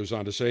me, she goes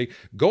on to say,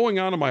 going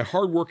on to my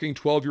hardworking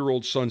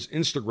 12-year-old son's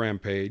Instagram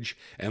page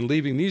and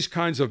leaving these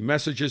kinds of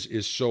messages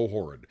is so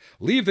horrid.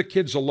 Leave the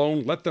kids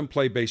alone. Let them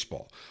play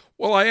baseball.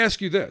 Well, I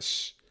ask you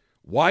this.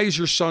 Why is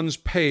your son's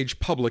page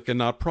public and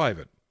not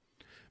private?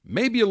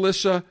 Maybe,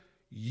 Alyssa,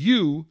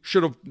 you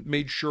should have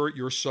made sure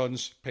your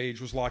son's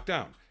page was locked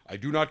down. I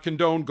do not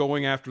condone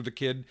going after the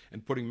kid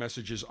and putting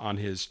messages on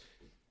his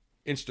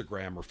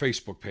Instagram or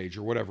Facebook page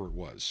or whatever it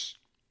was.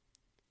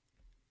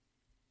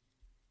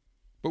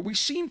 But we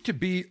seem to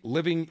be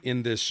living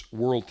in this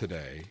world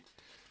today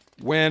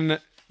when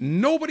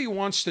nobody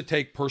wants to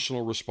take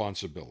personal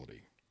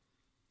responsibility.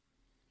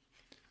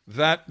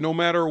 That no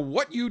matter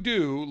what you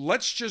do,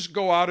 let's just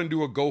go out and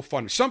do a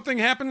GoFundMe. Something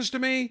happens to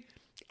me,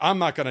 I'm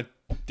not going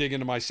to dig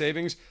into my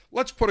savings.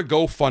 Let's put a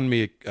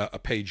GoFundMe a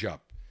page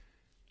up.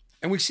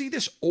 And we see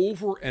this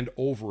over and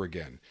over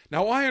again.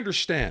 Now, I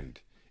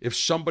understand if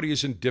somebody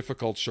is in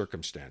difficult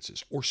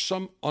circumstances or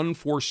some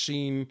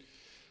unforeseen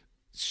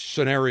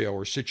scenario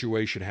or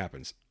situation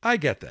happens. I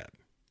get that.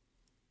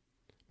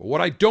 But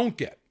what I don't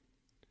get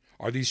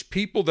are these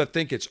people that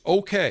think it's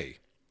okay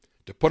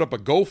to put up a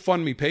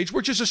GoFundMe page,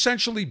 which is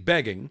essentially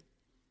begging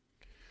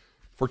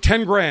for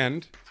 10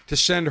 grand to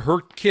send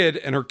her kid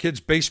and her kid's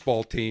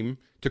baseball team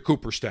to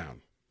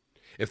Cooperstown.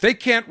 If they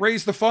can't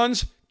raise the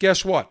funds,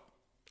 guess what?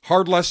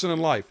 Hard lesson in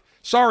life.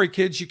 Sorry,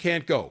 kids, you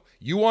can't go.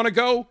 You want to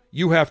go?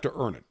 You have to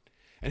earn it.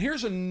 And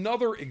here's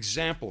another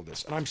example of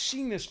this. And I'm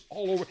seeing this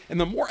all over.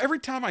 And every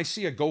time I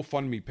see a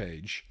GoFundMe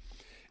page,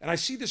 and I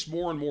see this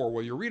more and more,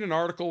 where you read an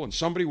article and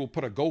somebody will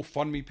put a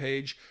GoFundMe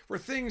page for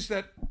things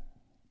that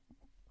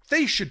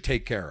they should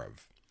take care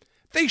of.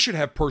 They should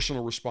have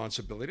personal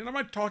responsibility. And I'm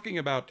not talking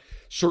about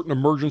certain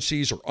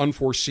emergencies or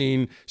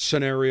unforeseen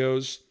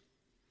scenarios.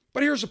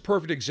 But here's a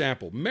perfect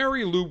example.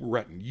 Mary Lou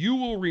Retton. You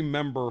will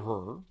remember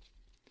her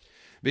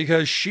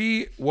because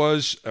she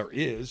was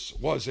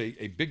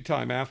a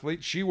big-time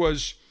athlete. She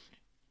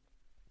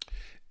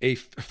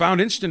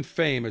found instant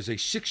fame as a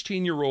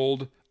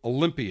 16-year-old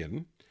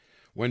Olympian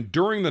when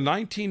during the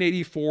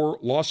 1984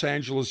 Los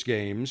Angeles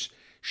Games,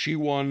 she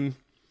won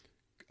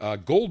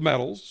gold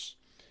medals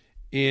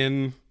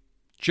in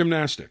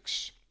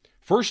gymnastics.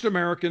 First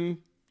American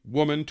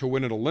woman to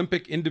win an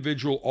Olympic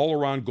individual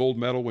all-around gold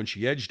medal when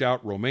she edged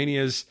out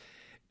Romania's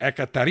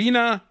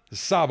Ekaterina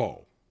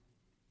Sabo.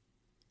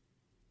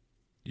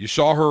 You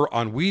saw her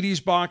on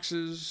Wheaties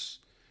boxes.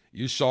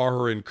 You saw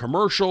her in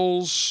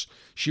commercials.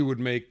 She would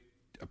make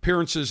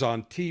appearances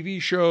on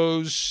TV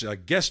shows,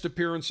 guest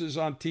appearances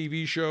on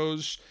TV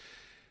shows,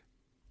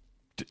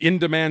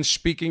 in-demand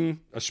speaking,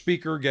 a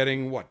speaker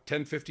getting,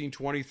 10, 15,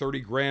 20, 30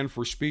 grand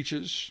for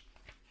speeches.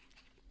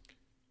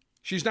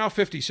 She's now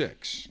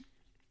 56.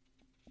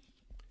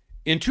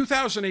 In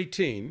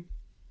 2018,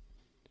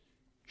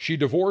 she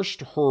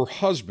divorced her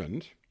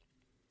husband,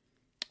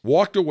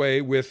 walked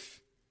away with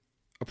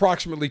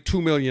approximately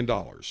 $2 million.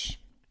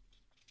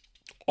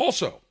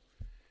 Also,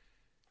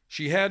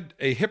 she had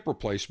a hip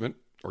replacement,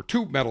 or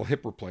 2 metal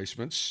hip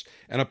replacements,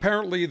 and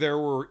apparently there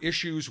were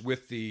issues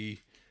with the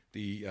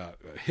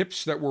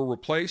hips that were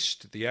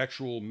replaced, the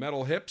actual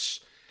metal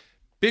hips.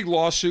 Big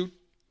lawsuit,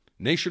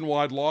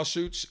 nationwide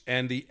lawsuits,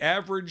 and the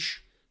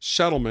average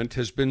settlement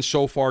has been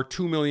so far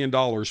 $2 million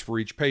for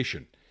each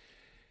patient.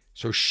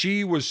 So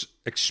she was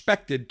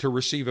expected to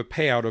receive a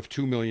payout of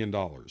 $2 million.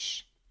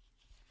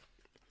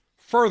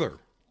 Further,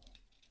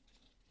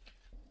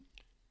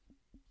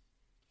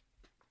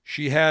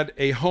 she had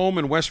a home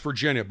in West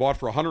Virginia, bought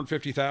for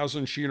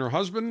 $150,000. She and her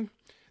husband,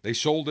 they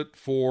sold it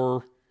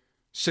for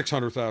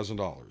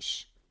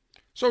 $600,000.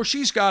 So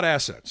she's got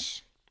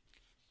assets.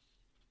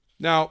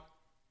 Now,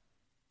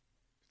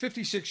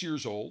 56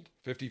 years old,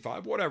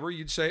 55, whatever,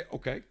 you'd say,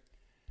 okay,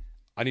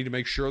 I need to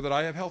make sure that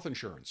I have health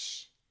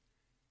insurance.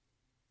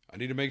 I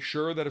need to make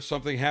sure that if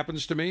something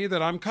happens to me,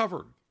 that I'm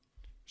covered.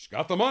 She's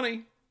got the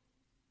money.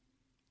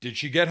 Did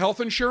she get health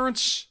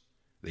insurance?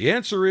 The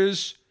answer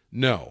is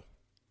no.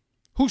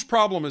 Whose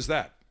problem is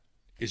that?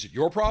 Is it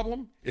your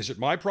problem? Is it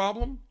my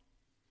problem?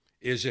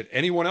 Is it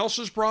anyone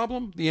else's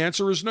problem? The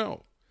answer is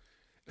no.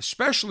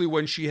 Especially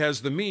when she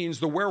has the means,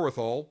 the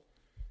wherewithal,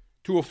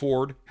 to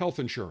afford health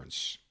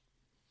insurance.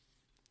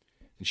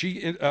 And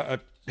she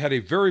had a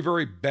very,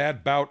 very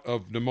bad bout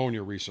of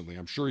pneumonia recently.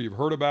 I'm sure you've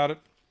heard about it.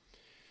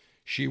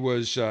 She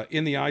was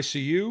in the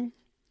ICU,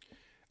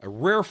 a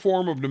rare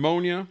form of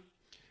pneumonia,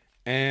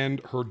 and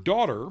her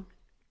daughter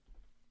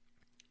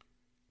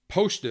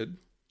posted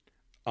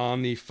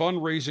on the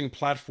fundraising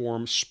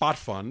platform Spot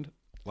Fund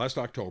last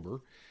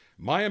October,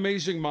 "My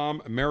amazing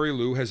mom, Mary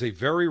Lou, has a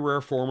very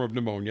rare form of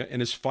pneumonia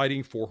and is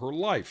fighting for her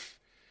life.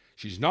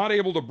 She's not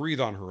able to breathe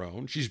on her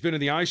own. She's been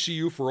in the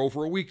ICU for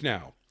over a week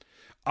now.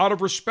 Out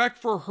of respect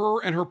for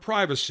her and her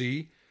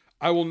privacy,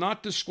 I will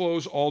not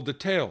disclose all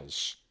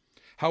details.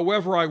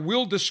 However, I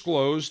will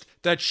disclose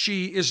that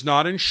she is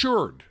not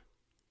insured."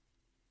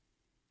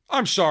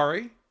 I'm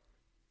sorry.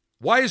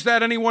 Why is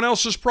that anyone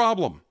else's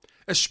problem?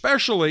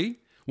 Especially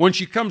when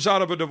she comes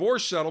out of a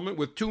divorce settlement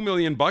with $2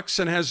 million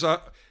and has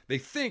they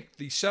think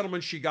the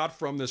settlement she got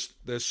from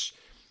this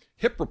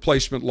hip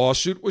replacement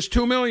lawsuit was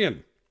 $2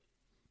 million.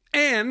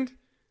 And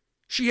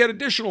she had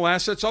additional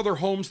assets, other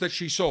homes that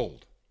she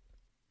sold.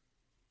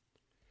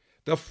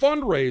 The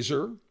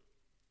fundraiser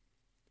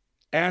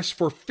asked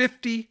for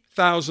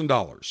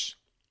 $50,000.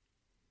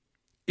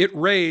 It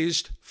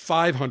raised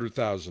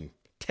 $500,000,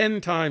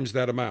 10 times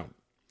that amount.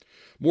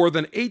 More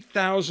than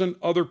 8,000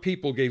 other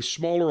people gave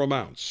smaller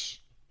amounts.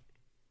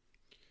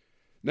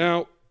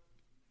 Now,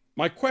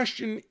 my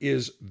question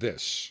is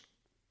this.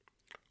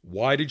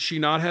 Why did she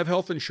not have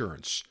health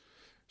insurance?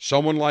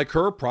 Someone like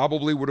her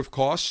probably would have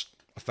cost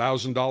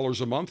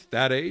 $1,000 a month,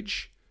 that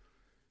age.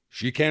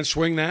 She can't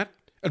swing that.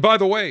 And by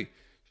the way,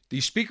 the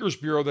Speakers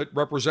Bureau that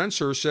represents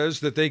her says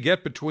that they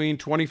get between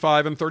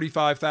 $25,000 and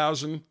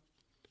 $35,000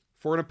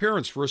 for an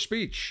appearance, for a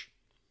speech.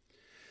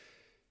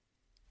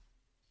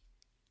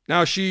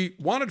 Now, she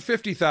wanted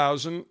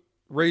 $50,000,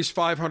 raised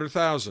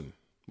 $500,000.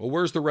 Well,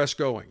 where's the rest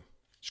going?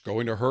 It's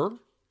going to her?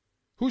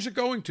 Who's it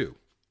going to?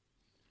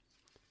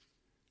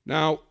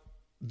 Now,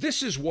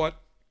 this is what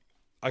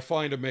I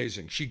find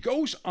amazing. She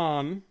goes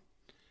on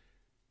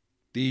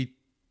the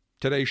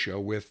Today Show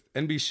with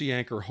NBC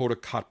anchor Hoda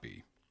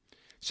Kotb,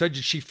 said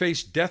that she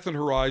faced death in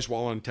her eyes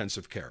while in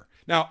intensive care.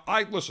 Now,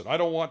 I wish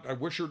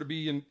her to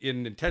be in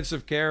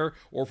intensive care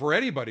or for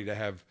anybody to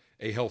have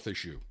a health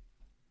issue.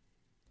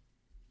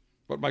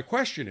 But my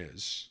question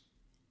is,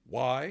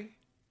 why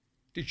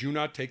did you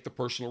not take the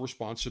personal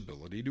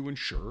responsibility to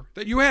ensure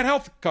that you had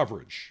health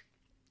coverage?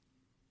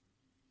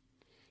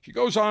 She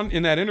goes on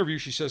in that interview,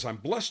 she says, I'm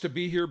blessed to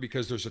be here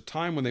because there's a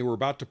time when they were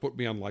about to put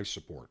me on life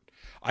support.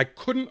 I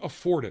couldn't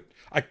afford it.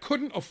 I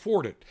couldn't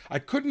afford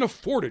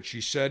it,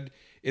 she said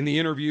in the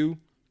interview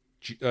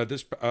January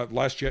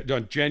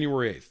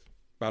 8th,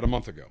 about a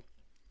month ago.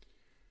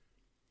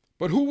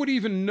 But who would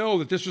even know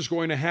that this was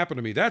going to happen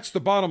to me? That's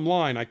the bottom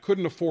line. I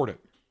couldn't afford it.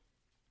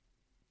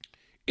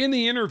 In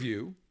the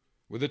interview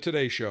with the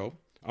Today Show,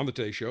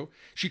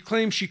 she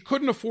claims she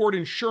couldn't afford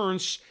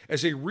insurance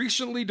as a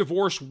recently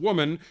divorced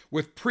woman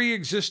with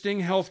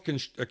pre-existing health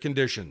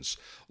conditions.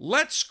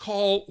 Let's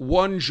call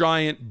one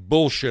giant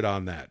bullshit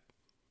on that.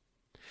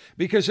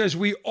 Because as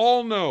we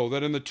all know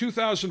that in the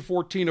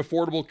 2014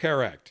 Affordable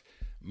Care Act,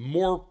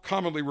 more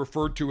commonly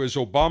referred to as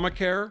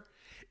Obamacare,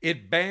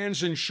 it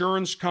bans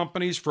insurance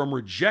companies from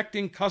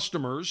rejecting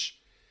customers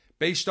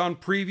based on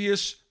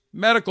previous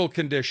medical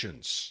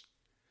conditions.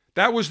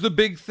 That was the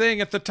big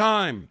thing at the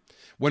time.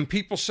 When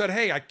people said,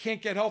 hey, I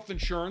can't get health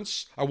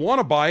insurance, I want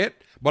to buy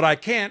it, but I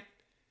can't.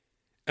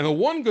 And the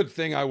one good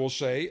thing I will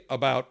say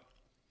about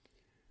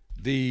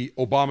the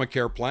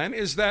Obamacare plan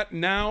is that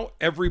now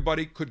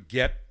everybody could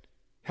get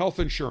health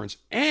insurance.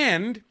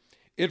 And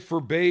it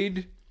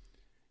forbade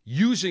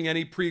using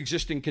any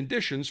pre-existing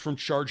conditions from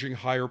charging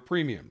higher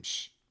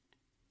premiums.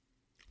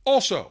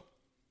 Also,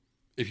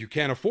 if you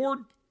can't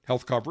afford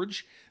health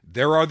coverage,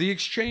 there are the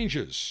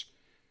exchanges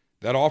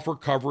that offer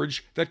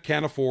coverage that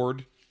can't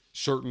afford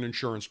certain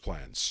insurance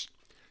plans.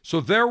 So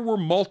there were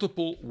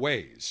multiple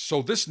ways.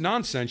 So this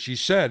nonsense, she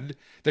said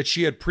that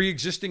she had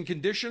pre-existing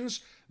conditions,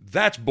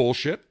 that's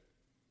bullshit.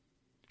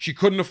 She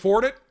couldn't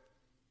afford it.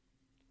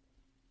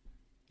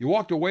 You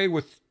walked away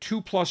with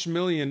 $2+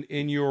 million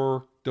in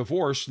your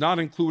divorce, not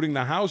including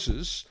the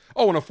houses.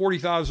 Oh, and a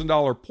 $40,000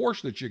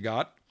 Porsche that you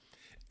got.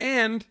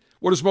 And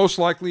what is most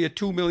likely a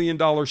 $2 million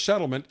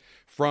settlement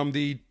from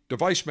the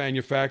device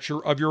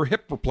manufacturer of your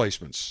hip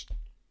replacements.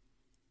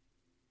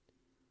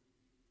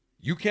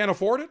 You can't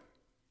afford it,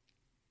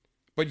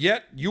 but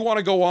yet you want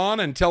to go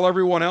on and tell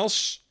everyone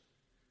else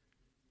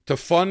to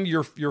fund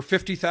your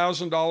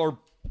 $50,000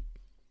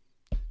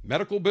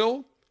 medical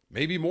bill,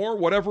 maybe more,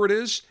 whatever it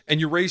is, and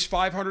you raise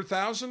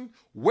 $500,000?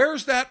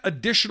 Where's that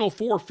additional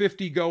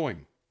 $450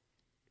 going?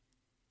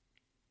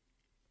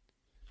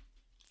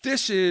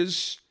 This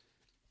is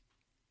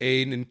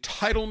an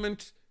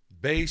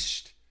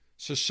entitlement-based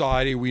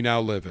society we now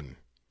live in.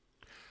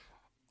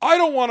 I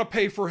don't want to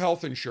pay for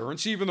health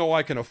insurance, even though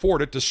I can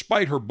afford it,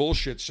 despite her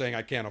bullshit saying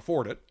I can't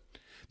afford it,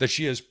 that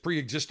she has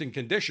pre-existing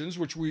conditions,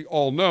 which we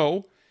all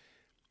know.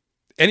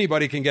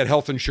 Anybody can get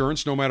health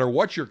insurance no matter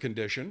what your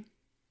condition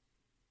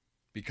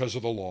because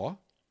of the law.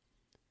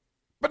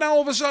 But now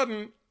all of a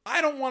sudden,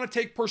 I don't want to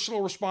take personal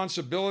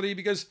responsibility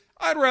because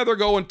I'd rather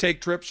go and take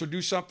trips or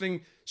do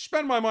something,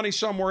 spend my money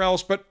somewhere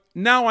else. But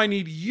now I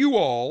need you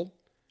all,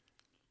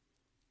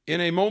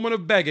 in a moment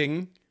of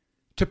begging,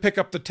 to pick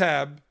up the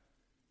tab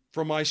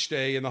for my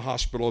stay in the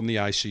hospital in the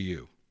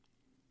ICU.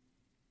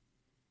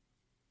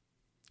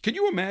 Can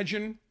you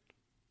imagine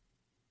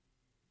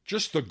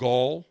just the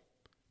gall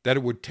that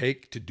it would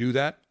take to do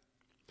that?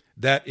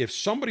 That if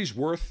somebody's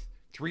worth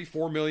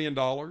 $3-4 million,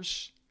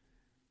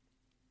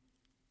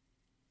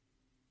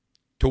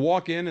 to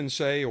walk in and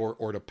say,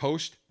 or to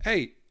post,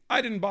 hey,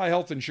 I didn't buy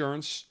health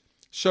insurance,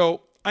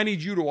 so I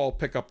need you to all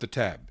pick up the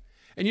tab.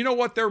 And you know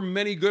what? There are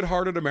many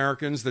good-hearted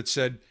Americans that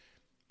said,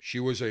 she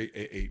was a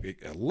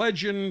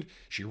legend.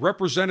 She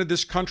represented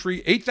this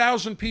country.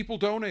 8,000 people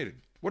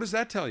donated. What does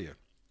that tell you?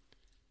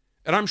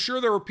 And I'm sure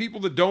there were people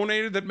that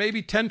donated that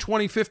maybe 10,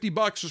 20, 50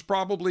 bucks was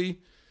probably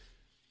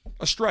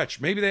a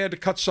stretch. Maybe they had to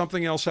cut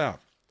something else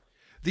out.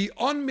 The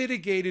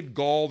unmitigated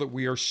gall that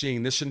we are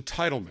seeing, this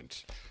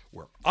entitlement,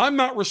 where I'm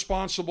not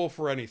responsible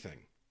for anything,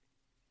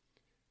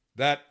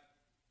 that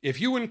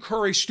if you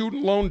incur a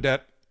student loan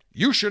debt,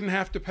 you shouldn't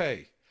have to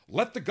pay.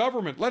 Let the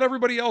government, let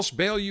everybody else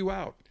bail you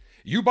out.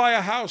 You buy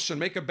a house and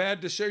make a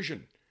bad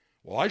decision.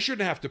 Well, I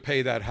shouldn't have to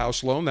pay that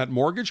house loan, that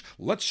mortgage.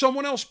 Let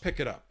someone else pick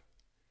it up.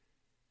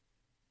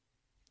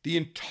 The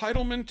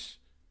entitlement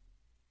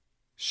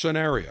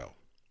scenario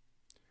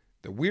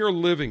that we are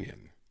living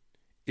in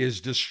is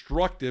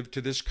destructive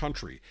to this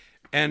country.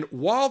 And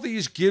while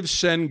these Give,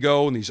 Send,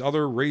 Go and these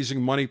other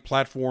raising money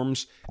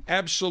platforms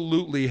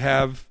absolutely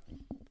have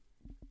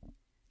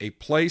a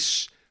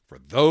place for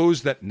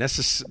those that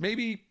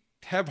maybe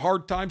have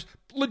hard times,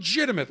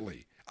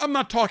 legitimately. I'm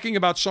not talking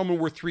about someone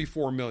worth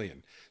 3-4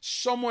 million.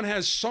 Someone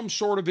has some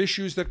sort of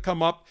issues that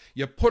come up.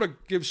 You put a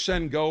Give,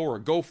 Send, Go or a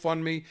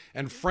GoFundMe,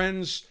 and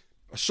friends,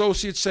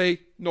 associates say,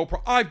 no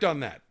problem. I've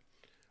done that.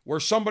 Where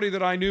somebody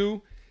that I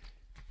knew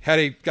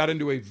got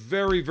into a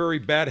very, very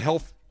bad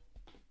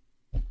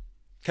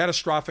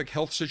catastrophic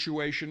health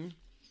situation,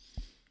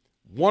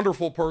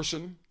 wonderful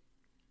person,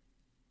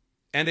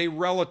 and a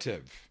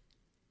relative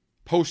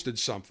posted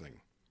something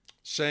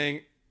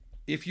saying,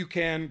 if you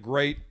can,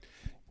 great.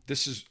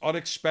 This is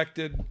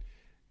unexpected.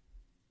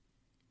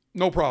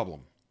 No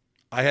problem.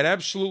 I had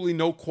absolutely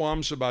no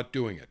qualms about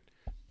doing it.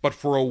 But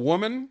for a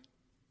woman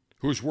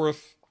who's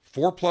worth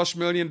 $4+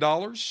 million,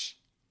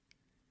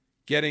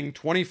 getting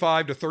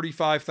 $25,000 to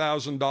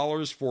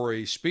 $35,000 for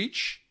a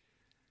speech,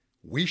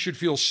 we should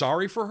feel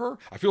sorry for her.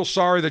 I feel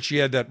sorry that she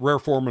had that rare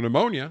form of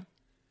pneumonia,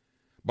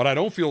 but I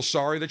don't feel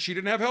sorry that she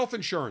didn't have health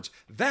insurance.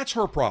 That's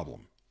her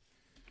problem.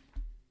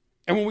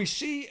 And when we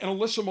see an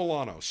Alyssa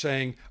Milano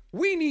saying,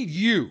 we need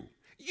you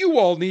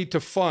all need to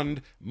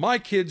fund my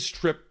kid's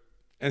trip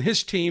and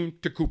his team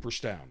to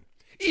Cooperstown,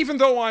 even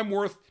though I'm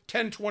worth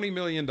 $10-20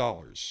 million.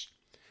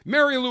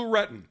 Mary Lou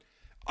Retton,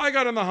 I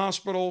got in the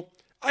hospital.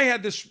 I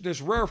had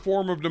this rare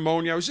form of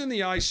pneumonia. I was in the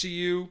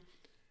ICU.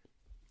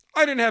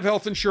 I didn't have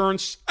health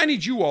insurance. I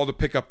need you all to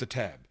pick up the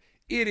tab.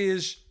 It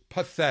is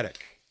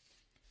pathetic.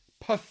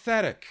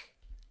 Pathetic.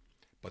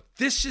 But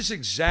this is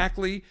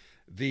exactly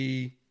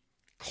the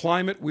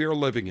climate we are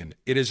living in.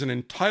 It is an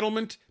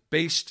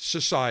entitlement-based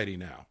society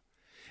now.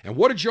 And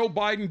what did Joe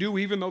Biden do,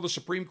 even though the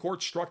Supreme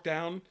Court struck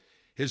down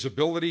his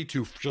ability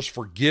to just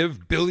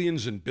forgive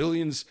billions and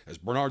billions, as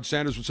Bernard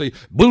Sanders would say,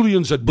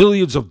 billions and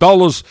billions of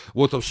dollars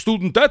worth of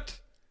student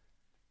debt?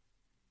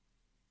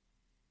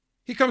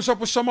 He comes up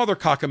with some other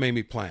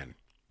cockamamie plan.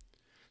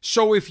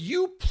 So if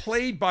you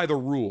played by the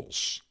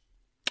rules,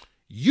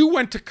 you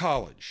went to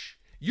college,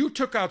 you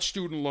took out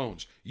student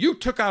loans, you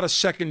took out a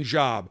second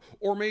job,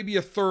 or maybe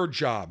a third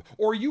job,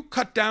 or you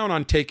cut down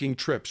on taking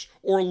trips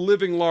or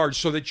living large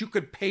so that you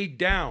could pay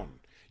down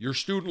your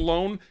student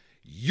loan,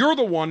 you're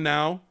the one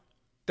now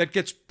that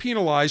gets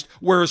penalized,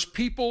 whereas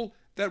people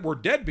that were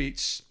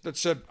deadbeats that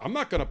said, I'm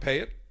not going to pay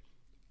it,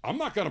 I'm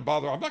not going to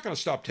bother, I'm not going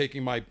to stop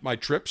taking my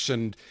trips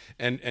and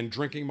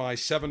drinking my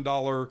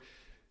 $7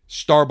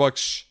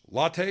 Starbucks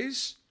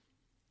lattes.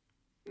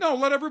 No,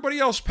 let everybody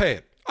else pay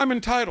it. I'm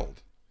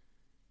entitled.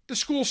 The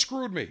school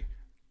screwed me.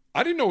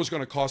 I didn't know it was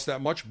going to cost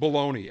that much.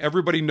 Baloney.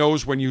 Everybody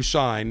knows when you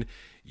sign,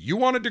 you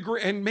want a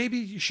degree, and maybe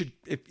you should,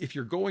 if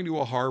you're going to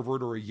a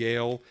Harvard or a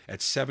Yale at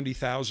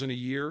 $70,000 a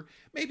year,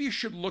 maybe you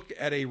should look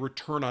at a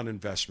return on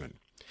investment.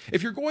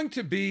 If you're going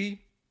to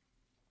be,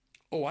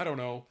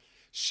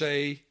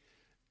 say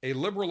a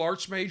liberal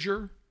arts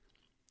major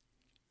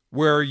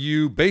where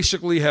you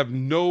basically have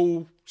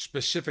no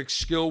specific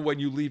skill when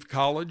you leave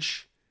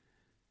college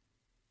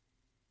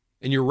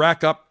and you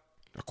rack up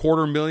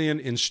 $250,000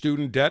 in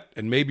student debt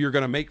and maybe you're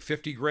going to make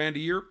 $50,000 a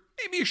year,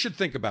 maybe you should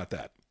think about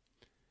that.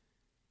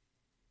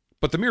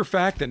 But the mere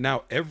fact that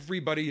now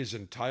everybody is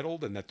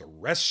entitled and that the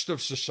rest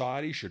of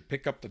society should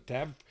pick up the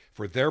tab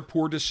for their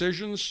poor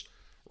decisions,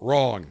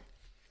 wrong.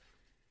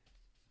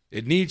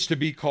 It needs to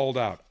be called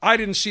out. I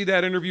didn't see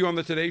that interview on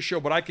the Today Show,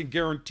 but I can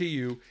guarantee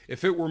you,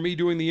 if it were me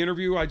doing the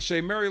interview, I'd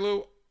say, Mary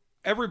Lou,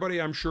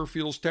 everybody I'm sure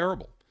feels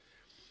terrible.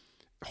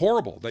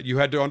 Horrible that you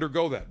had to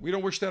undergo that. We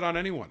don't wish that on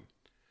anyone.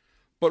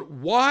 But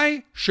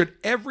why should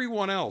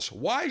everyone else,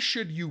 why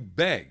should you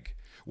beg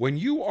when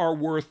you are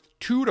worth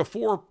 $2 to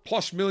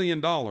 $4+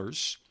 million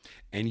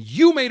and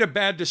you made a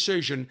bad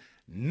decision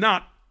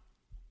not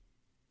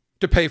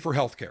to pay for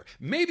health care?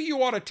 Maybe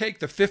you ought to take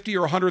the $50,000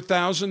 or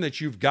 $100,000 that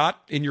you've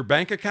got in your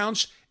bank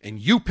accounts and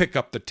you pick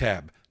up the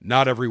tab,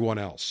 not everyone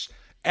else.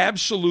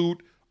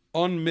 Absolute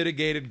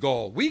unmitigated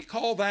gall. We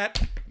call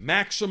that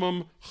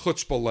maximum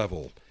chutzpah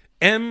level.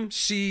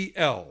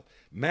 MCL.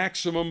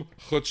 Maximum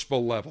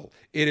chutzpah level.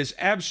 It is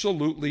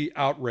absolutely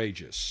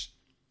outrageous.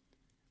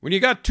 When you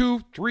got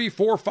 2, 3,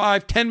 4,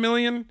 5, 10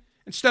 million,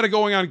 instead of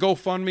going on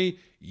GoFundMe,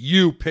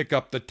 you pick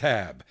up the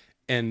tab.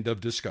 End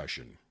of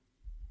discussion.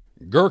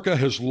 Gurkha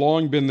has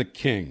long been the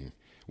king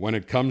when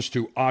it comes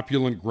to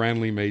opulent,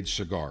 grandly made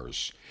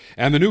cigars.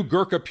 And the new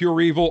Gurkha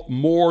Pure Evil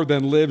more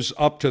than lives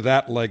up to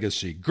that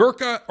legacy.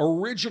 Gurkha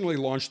originally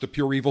launched the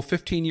Pure Evil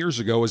 15 years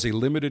ago as a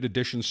limited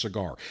edition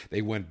cigar.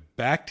 They went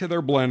back to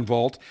their blend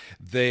vault.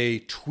 They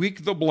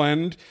tweaked the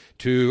blend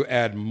to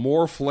add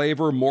more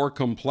flavor, more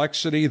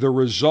complexity. The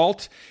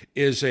result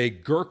is a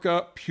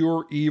Gurkha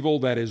Pure Evil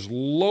that is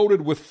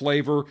loaded with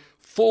flavor,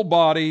 full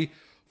body,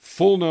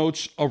 full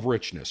notes of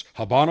richness.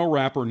 Habano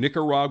wrapper,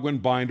 Nicaraguan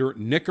binder,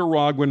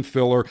 Nicaraguan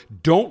filler.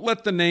 Don't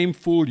let the name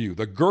fool you.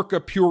 The Gurkha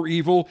Pure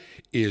Evil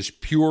is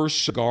pure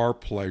cigar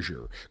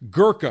pleasure.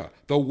 Gurkha,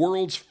 the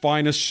world's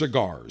finest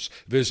cigars.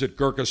 Visit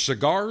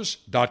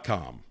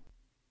GurkhaCigars.com.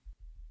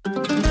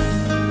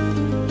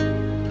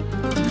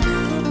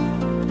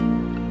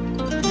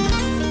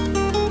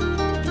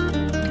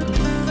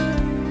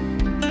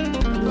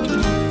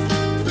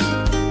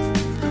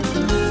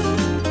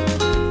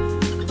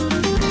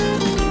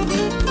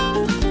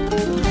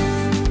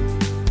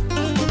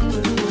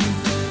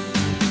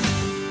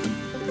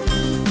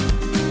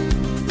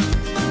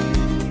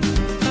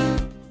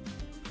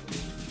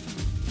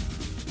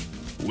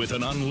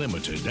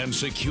 unlimited and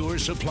secure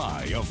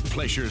supply of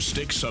pleasure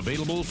sticks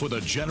available for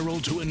the general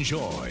to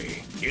enjoy.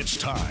 It's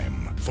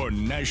time for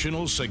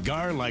National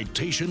Cigar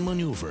Lightation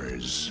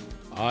Maneuvers.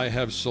 I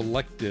have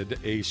selected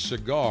a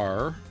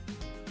cigar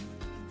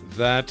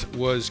that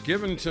was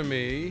given to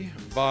me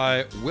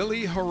by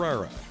Willie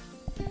Herrera,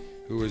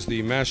 who is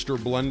the master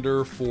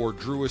blender for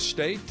Drew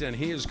Estate, and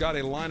he has got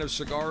a line of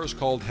cigars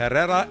called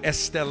Herrera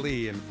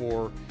Esteli, and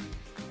for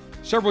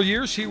several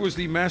years he was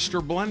the master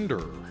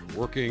blender,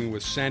 working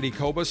with Sandy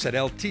Cobas at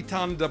El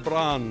Titan de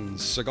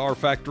Bronze Cigar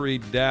Factory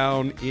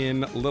down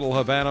in Little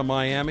Havana,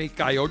 Miami.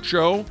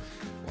 Cayocho,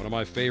 one of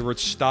my favorite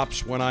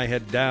stops when I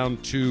head down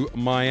to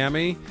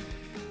Miami.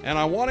 And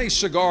I want a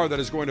cigar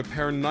that is going to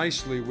pair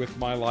nicely with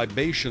my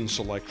Libation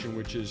Selection,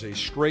 which is a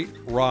straight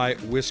rye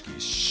whiskey.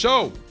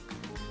 So,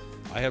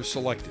 I have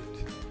selected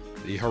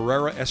the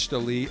Herrera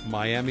Esteli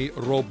Miami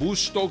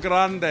Robusto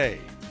Grande.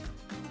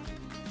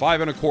 5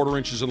 1/4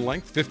 inches in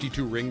length,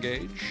 52 ring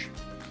gauge.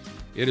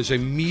 It is a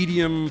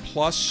medium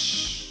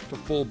plus to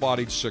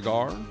full-bodied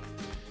cigar.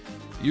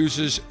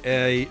 Uses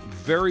a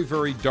very,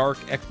 very dark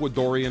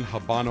Ecuadorian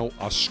Habano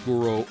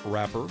Oscuro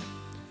wrapper.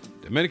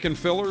 Dominican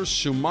fillers,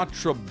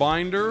 Sumatra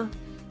binder.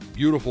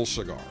 Beautiful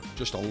cigar.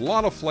 Just a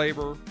lot of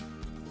flavor,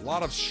 a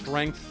lot of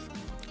strength.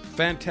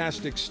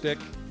 Fantastic stick.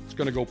 It's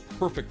going to go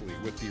perfectly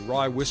with the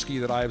rye whiskey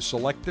that I have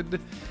selected.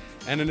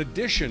 And in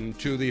addition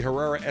to the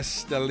Herrera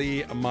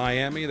Esteli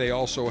Miami, they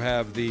also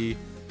have the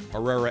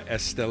Herrera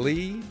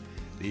Esteli,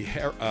 the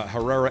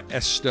Herrera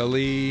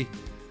Esteli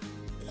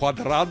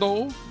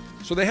Cuadrado.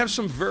 So they have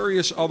some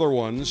various other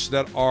ones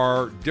that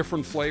are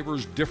different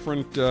flavors,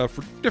 different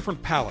for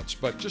different palates,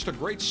 but just a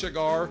great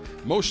cigar.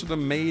 Most of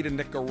them made in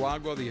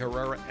Nicaragua. The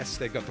Herrera Esteli,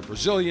 they've got the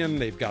Brazilian,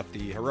 they've got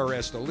the Herrera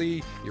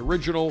Esteli, the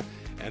original,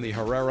 and the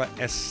Herrera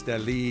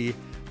Esteli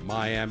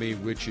Miami,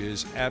 which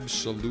is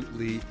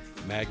absolutely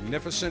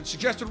magnificent.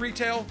 Suggested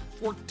retail,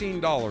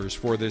 $14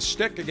 for this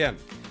stick. Again,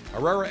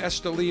 Herrera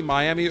Esteli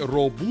Miami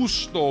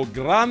Robusto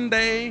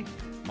Grande,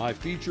 my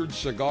featured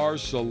cigar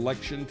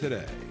selection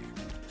today.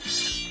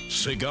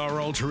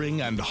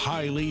 Cigar-altering and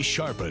highly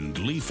sharpened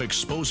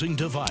leaf-exposing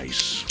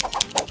device.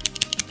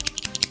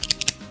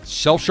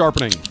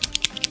 Self-sharpening,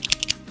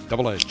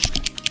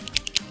 double-edged.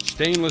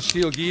 Stainless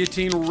steel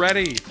guillotine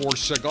ready for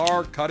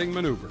cigar-cutting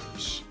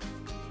maneuvers.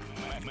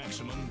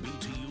 Maximum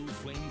BTU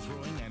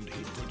flame-throwing and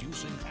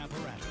heat-producing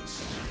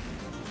apparatus.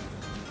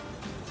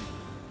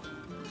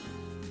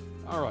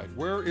 All right,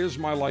 where is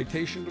my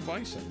lightation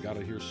device? I've got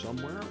it here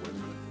somewhere. Wait a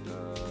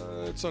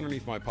minute. It's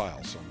underneath my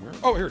pile somewhere.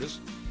 Oh, here it is.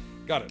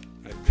 Got it.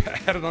 I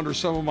had it under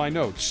some of my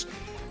notes.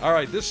 All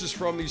right, this is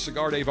from the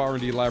Cigar Dave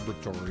R&D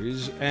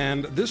Laboratories,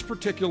 and this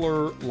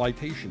particular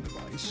lightation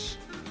device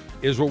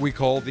is what we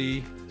call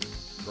the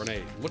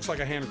grenade. Looks like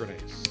a hand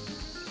grenade.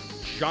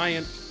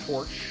 Giant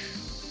torch.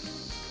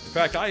 In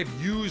fact, I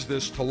have used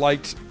this to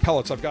light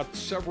pellets. I've got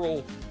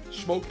several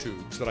smoke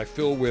tubes that I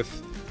fill with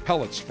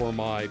pellets for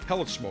my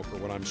pellet smoker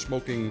when I'm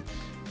smoking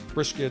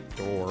brisket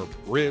or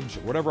ribs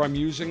or whatever I'm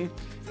using.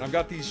 And I've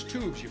got these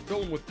tubes. You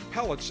fill them with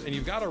pellets, and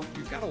you've got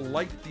to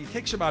light. It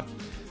takes about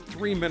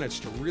 3 minutes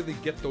to really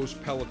get those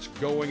pellets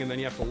going, and then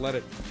you have to let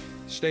it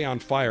stay on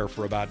fire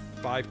for about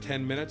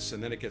 5-10 minutes,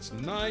 and then it gets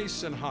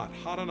nice and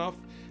hot enough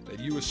that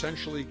you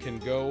essentially can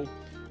go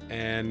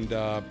and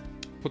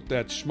put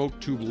that smoke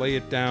tube, lay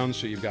it down,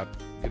 so you've got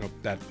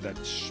that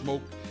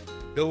smoke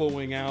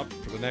billowing out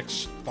for the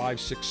next 5,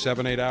 6,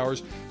 7, 8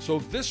 hours. So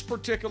this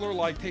particular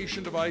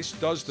lightation device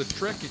does the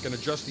trick. You can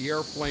adjust the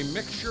air flame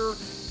mixture.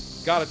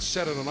 Got it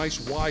set at a nice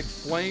wide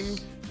flame,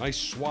 nice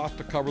swath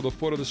to cover the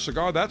foot of the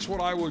cigar. That's what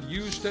I will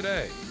use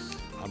today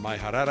on my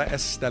Herrera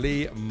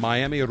Esteli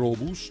Miami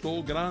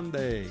Robusto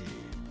Grande.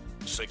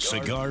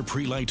 Cigar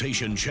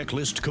pre-lightation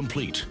checklist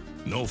complete.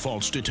 No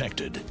faults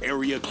detected.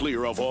 Area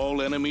clear of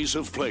all enemies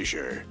of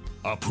pleasure.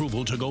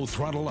 Approval to go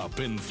throttle up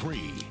in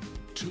 3,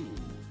 2, 1.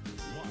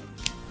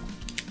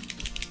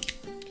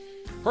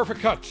 Perfect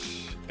cut,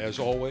 as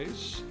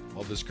always.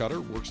 Love this cutter.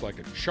 Works like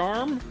a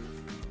charm.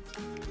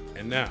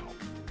 And now,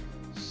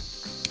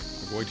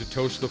 I'm going to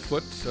toast the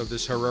foot of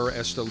this Herrera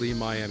Esteli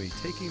Miami.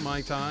 Taking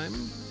my time.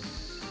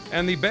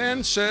 And the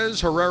band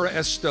says Herrera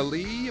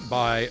Esteli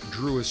by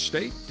Drew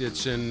Estate.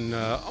 It's in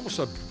almost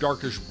a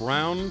darkish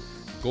brown,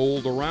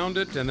 gold around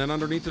it. And then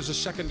underneath there's a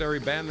secondary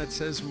band that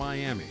says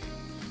Miami.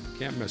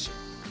 Can't miss it.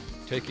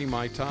 Taking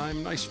my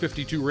time. Nice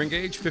 52 ring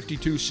gauge,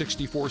 52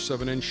 64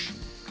 7-inch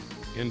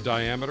in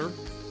diameter.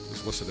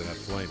 Just listen to that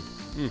flame.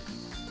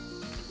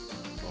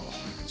 Oh,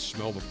 I can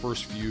smell the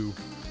first few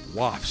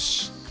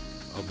wafts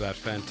of that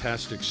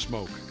fantastic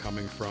smoke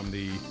coming from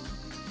the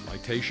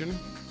lightation.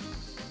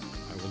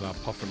 I will now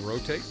puff and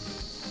rotate.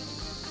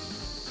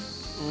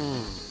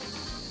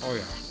 Oh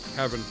yeah,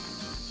 heaven.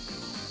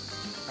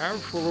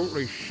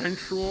 Absolutely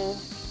sensual.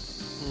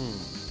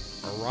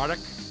 Erotic.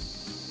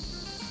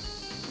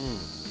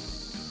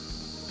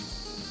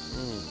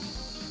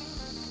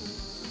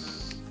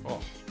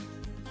 Oh.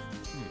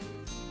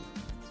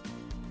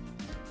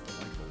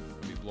 Delightful.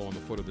 Let me blow on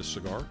the foot of this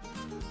cigar.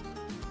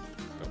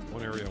 Got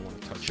one area I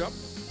want to touch up.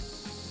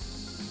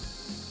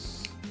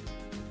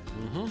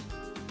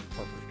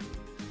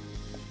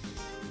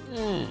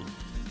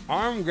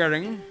 I'm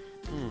getting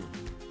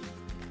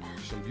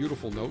some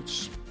beautiful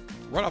notes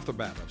right off the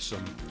bat of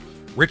some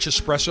rich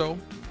espresso.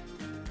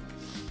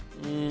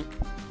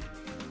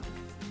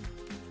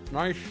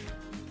 Nice.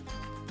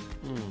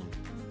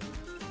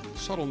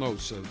 Subtle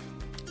notes of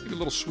maybe a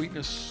little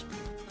sweetness,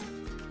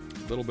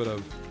 a little bit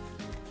of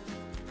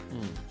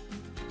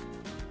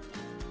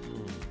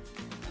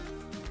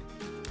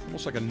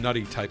almost like a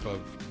nutty type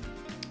of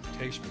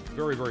taste, but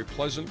very, very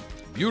pleasant.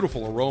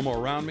 Beautiful aroma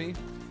around me.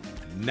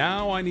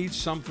 Now I need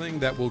something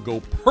that will go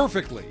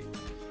perfectly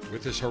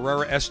with this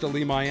Herrera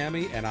Esteli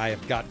Miami, and I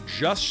have got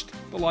just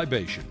the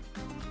libation.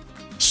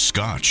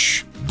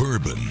 Scotch,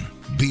 bourbon,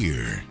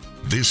 beer.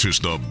 This is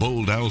the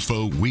Bold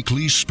Alpha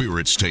Weekly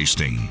Spirits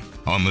Tasting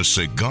on the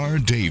Cigar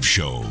Dave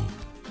Show.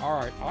 All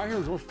right, I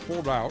have just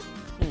pulled out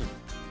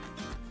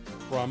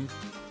from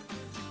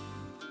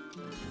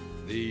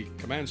the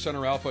Command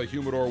Center Alpha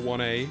Humidor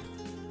 1A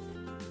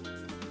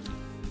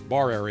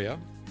bar area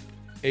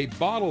a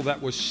bottle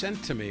that was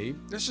sent to me.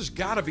 This has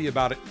got to be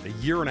about a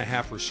year and a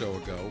half or so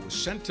ago. It was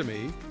sent to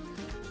me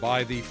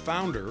by the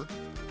founder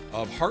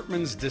of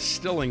Hartman's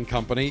Distilling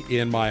Company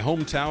in my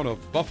hometown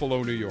of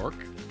Buffalo, New York.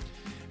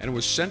 And it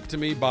was sent to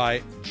me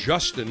by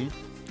Justin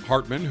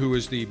Hartman, who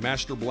is the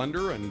master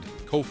blender and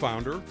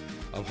co-founder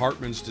of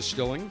Hartman's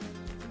Distilling.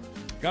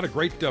 Got a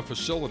great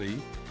facility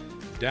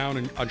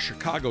down on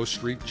Chicago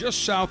Street,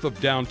 just south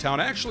of downtown,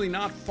 actually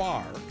not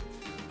far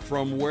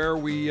from where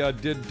we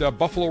did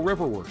Buffalo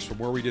River Works, from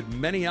where we did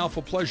many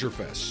Alpha Pleasure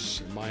Fests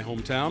in my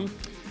hometown.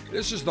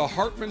 This is the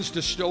Hartman's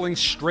Distilling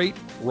Straight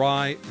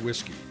Rye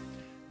Whiskey.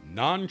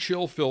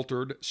 Non-chill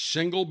filtered,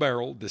 single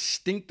barrel,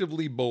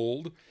 distinctively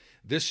bold.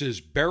 This is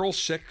barrel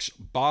 6,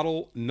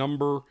 bottle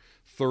number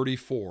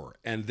 34.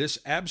 And this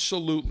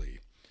absolutely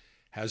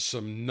has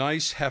some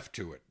nice heft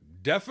to it.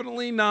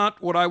 Definitely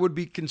not what would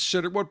be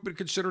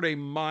considered a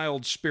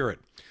mild spirit.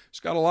 It's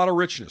got a lot of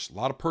richness, a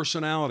lot of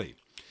personality.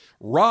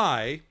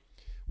 Rye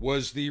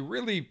was the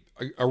really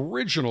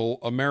original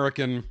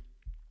American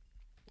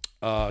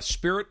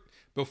spirit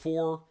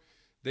before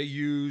they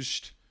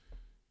used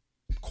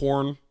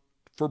corn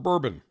for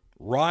bourbon.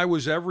 Rye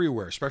was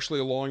everywhere, especially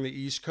along the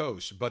East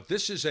Coast. But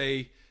this is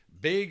a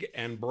big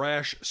and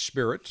brash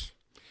spirit.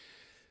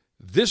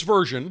 This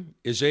version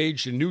is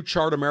aged in new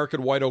charred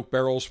American white oak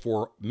barrels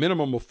for a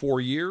minimum of 4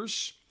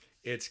 years.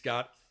 It's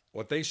got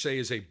what they say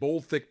is a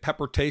bold, thick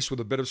pepper taste with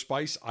a bit of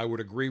spice. I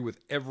would agree with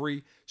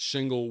every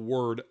single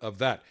word of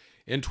that.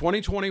 In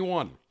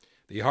 2021,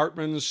 the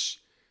Hartman's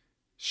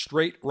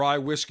Straight Rye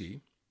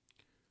Whiskey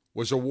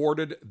was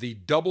awarded the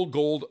double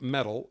gold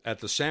medal at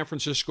the San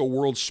Francisco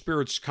World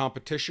Spirits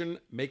Competition,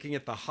 making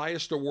it the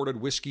highest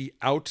awarded whiskey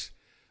out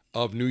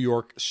of New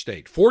York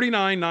State.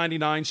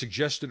 $49.99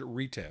 suggested at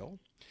retail.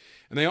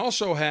 And they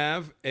also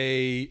have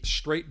a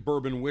straight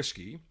bourbon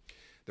whiskey.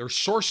 They're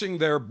sourcing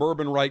their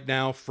bourbon right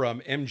now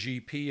from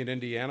MGP in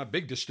Indiana,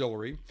 big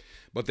distillery.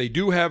 But they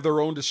do have their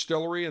own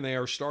distillery, and they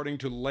are starting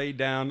to lay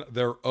down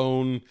their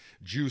own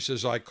juice,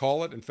 as I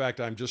call it. In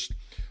fact, I'm just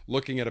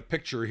looking at a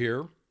picture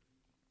here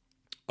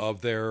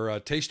of their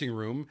tasting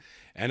room.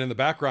 And in the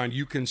background,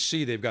 you can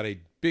see they've got a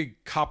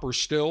big copper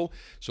still.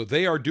 So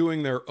they are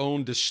doing their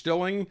own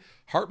distilling.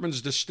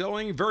 Hartman's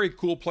Distilling, very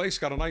cool place.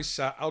 Got a nice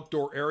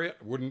outdoor area.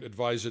 Wouldn't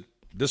advise it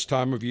this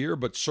time of year,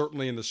 but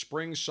certainly in the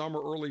spring,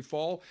 summer, early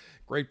fall.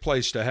 Great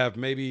place to have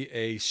maybe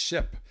a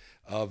sip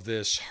of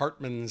this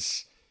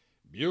Hartman's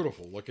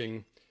beautiful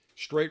looking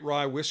straight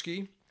rye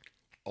whiskey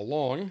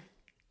along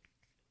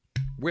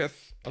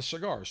with a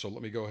cigar. So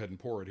let me go ahead and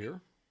pour it here.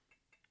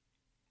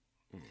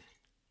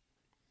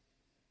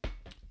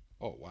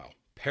 Oh, wow.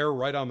 Pear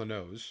right on the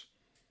nose.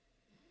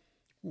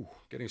 Ooh,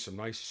 getting some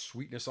nice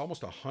sweetness,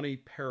 almost a honey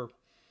pear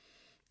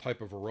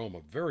type of aroma.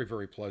 Very,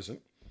 very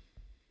pleasant.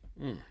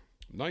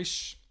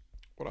 Nice,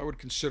 what I would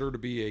consider to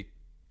be a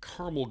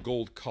caramel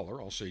gold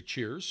color. I'll say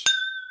cheers.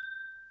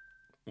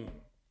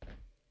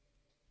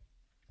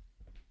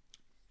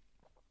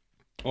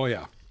 Oh,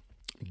 yeah.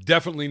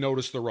 Definitely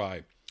notice the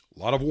rye. A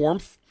lot of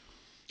warmth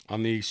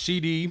on the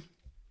CD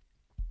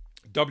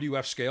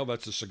WF scale.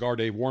 That's the Cigar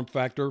Dave warmth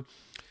factor.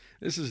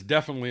 This is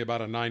definitely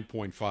about a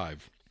 9.5.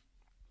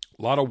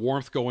 A lot of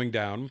warmth going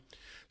down.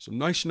 Some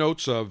nice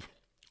notes of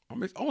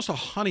almost a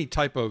honey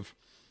type of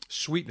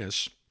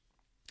sweetness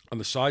on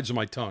the sides of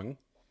my tongue.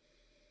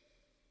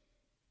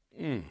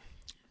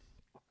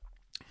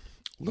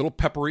 Little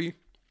peppery.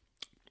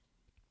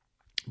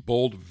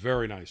 Bold,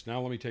 very nice.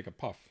 Now let me take a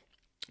puff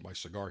of my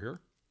cigar here.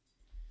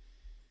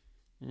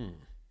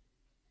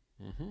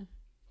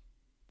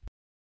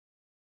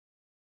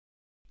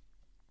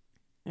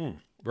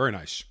 Very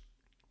nice.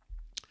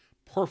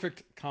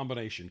 Perfect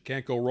combination.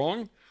 Can't go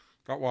wrong.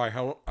 Got my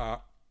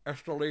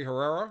Esteli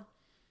Herrera,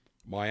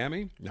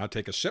 Miami. Now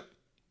take a sip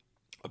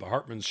of the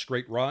Hartman's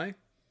Straight Rye.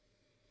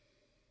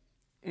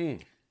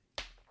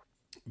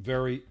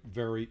 Very,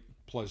 very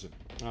pleasant.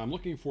 I'm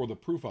looking for the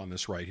proof on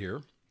this right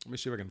here. Let me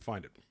see if I can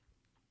find it.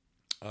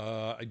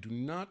 I do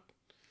not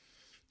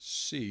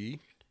see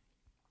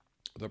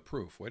the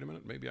proof. Wait a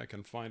minute. Maybe I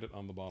can find it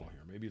on the bottle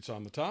here. Maybe it's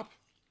on the top.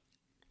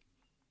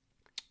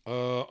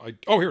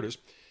 Here it is.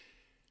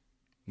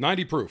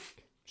 90 proof.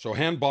 So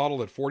hand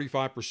bottled at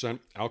 45%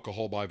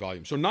 alcohol by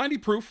volume. So 90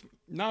 proof,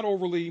 not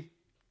overly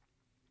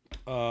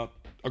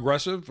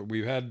aggressive.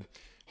 We've had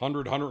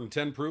 100,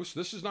 110 proofs.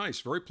 This is nice,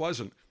 very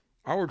pleasant.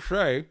 I would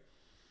say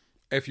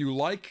if you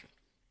like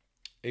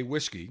a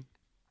whiskey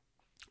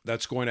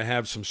that's going to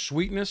have some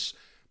sweetness,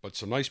 but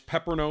some nice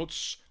pepper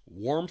notes,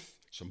 warmth,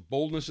 some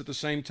boldness at the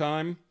same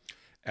time,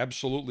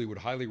 absolutely would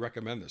highly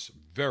recommend this.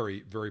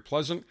 Very, very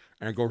pleasant,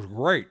 and it goes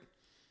great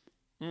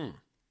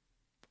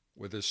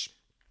with this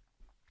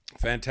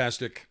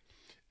fantastic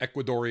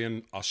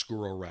Ecuadorian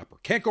Oscuro wrapper.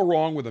 Can't go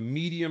wrong with a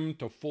medium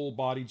to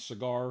full-bodied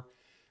cigar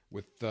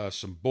with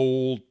some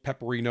bold,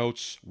 peppery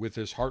notes with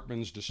this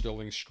Hartman's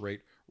Distilling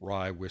Straight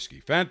Rye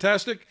Whiskey.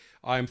 Fantastic.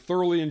 I'm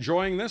thoroughly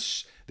enjoying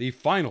this. The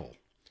final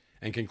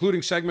and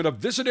concluding segment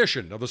of this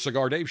edition of the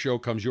Cigar Dave Show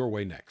comes your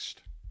way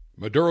next.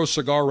 Maduro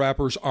cigar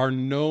wrappers are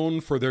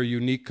known for their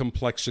unique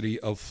complexity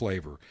of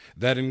flavor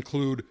that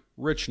include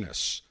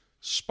richness,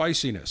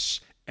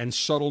 spiciness, and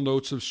subtle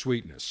notes of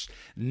sweetness.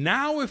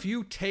 Now, if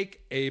you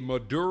take a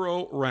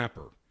Maduro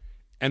wrapper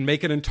and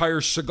make an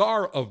entire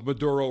cigar of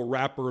Maduro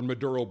wrapper and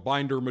Maduro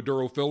binder,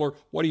 Maduro filler,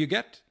 what do you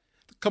get?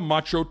 The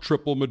Camacho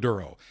Triple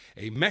Maduro,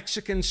 a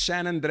Mexican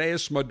San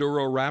Andreas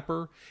Maduro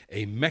wrapper,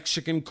 a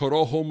Mexican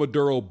Corojo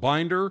Maduro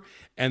binder,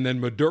 and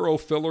then Maduro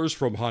fillers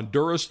from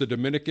Honduras, the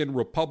Dominican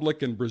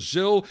Republic, and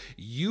Brazil.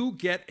 You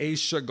get a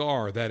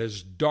cigar that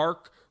is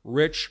dark,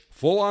 rich,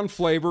 full-on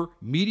flavor,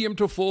 medium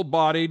to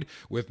full-bodied,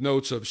 with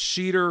notes of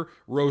cedar,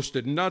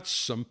 roasted nuts,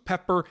 some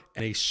pepper,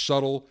 and a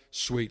subtle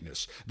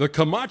sweetness. The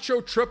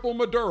Camacho Triple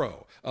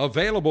Maduro,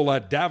 available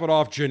at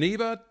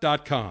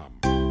davidoffgeneva.com.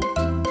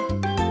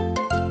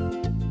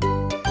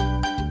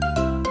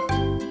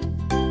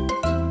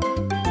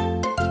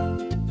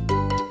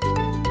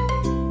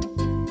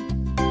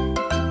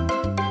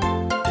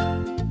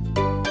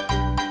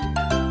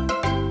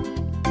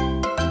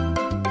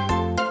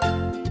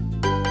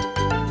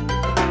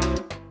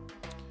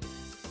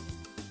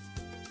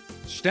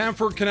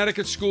 Stamford,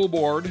 Connecticut School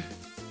Board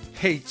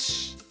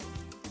hates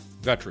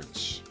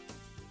veterans.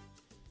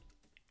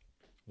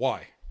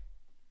 Why?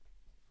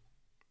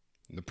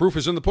 The proof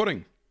is in the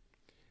pudding.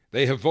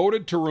 They have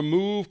voted to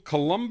remove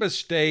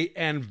Columbus Day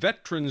and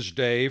Veterans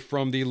Day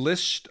from the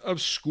list of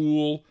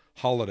school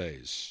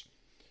holidays.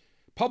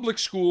 Public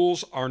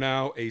schools are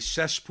now a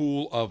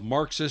cesspool of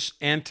Marxist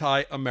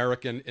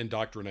anti-American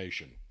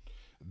indoctrination.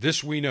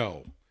 This we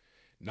know.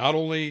 Not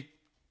only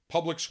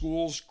public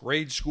schools,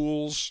 grade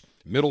schools,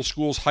 middle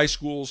schools, high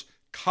schools,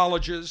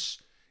 colleges,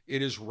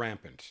 it is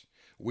rampant.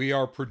 We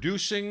are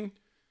producing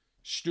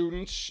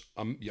students,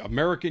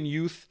 American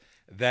youth,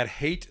 that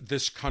hate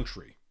this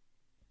country.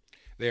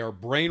 They are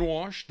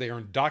brainwashed, they are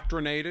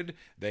indoctrinated,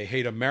 they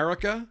hate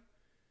America,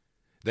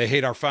 they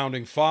hate our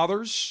founding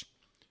fathers,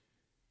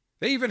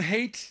 they even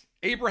hate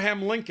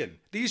Abraham Lincoln.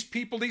 These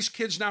people, these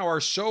kids now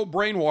are so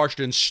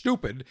brainwashed and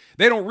stupid,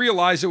 they don't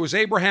realize it was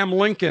Abraham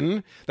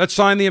Lincoln that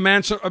signed the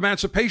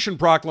Emancipation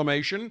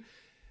Proclamation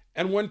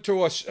and went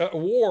to a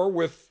war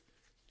with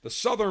the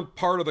southern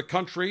part of the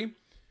country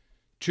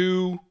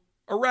to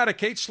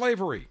eradicate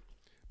slavery.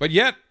 But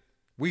yet,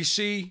 we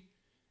see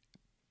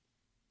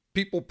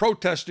people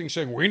protesting,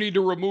 saying, we need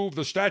to remove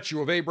the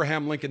statue of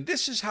Abraham Lincoln.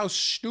 This is how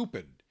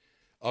stupid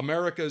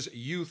America's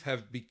youth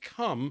have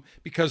become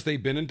because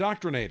they've been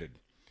indoctrinated.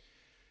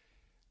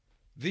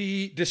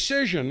 The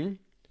decision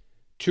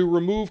to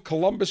remove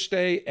Columbus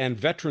Day and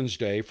Veterans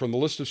Day from the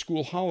list of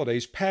school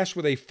holidays passed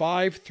with a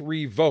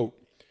 5-3 vote,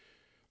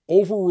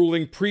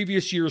 overruling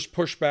previous year's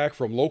pushback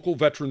from local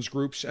veterans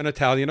groups and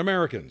Italian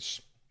Americans.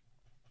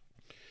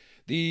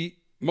 The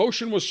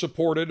motion was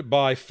supported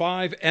by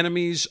 5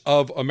 enemies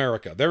of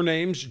America. Their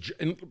names,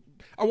 and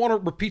I want to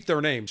repeat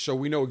their names so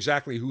we know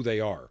exactly who they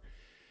are.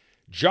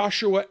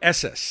 Joshua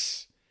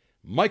Esses,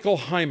 Michael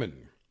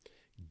Hyman,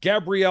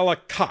 Gabriella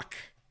Koch,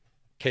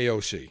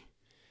 K-O-C.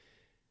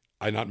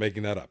 I'm not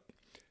making that up.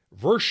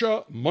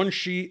 Versha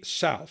Munshi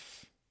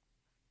South.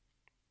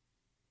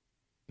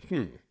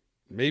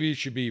 Maybe it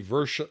should be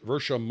Versha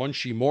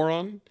Munshi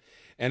Moron.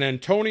 And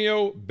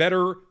Antonio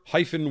Better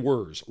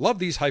 -Wers. Love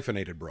these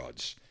hyphenated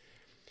broads.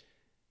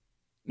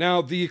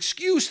 Now, the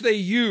excuse they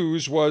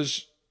use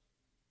was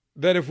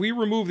that if we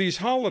remove these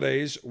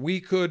holidays, we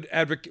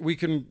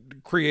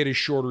can create a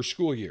shorter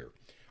school year,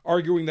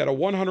 arguing that a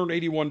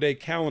 181-day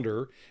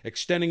calendar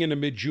extending into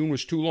mid-June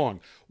was too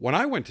long. When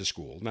I went to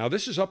school, now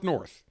this is up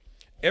north,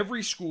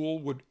 every school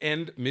would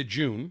end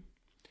mid-June,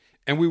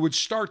 and we would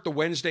start the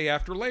Wednesday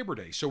after Labor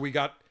Day. So we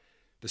got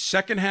the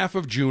second half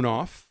of June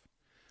off,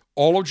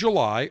 all of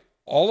July,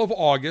 all of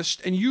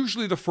August, and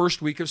usually the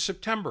first week of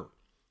September,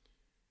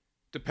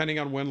 depending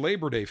on when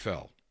Labor Day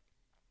fell.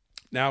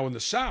 Now in the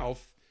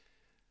South,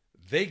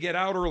 they get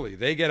out early.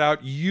 They get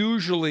out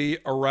usually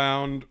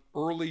around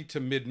early to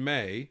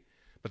mid-May,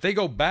 but they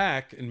go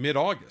back in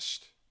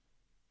mid-August.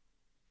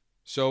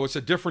 So it's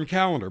a different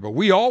calendar. But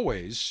we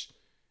always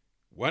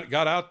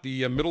got out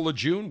the middle of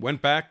June,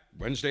 went back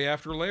Wednesday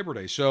after Labor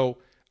Day. So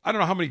I don't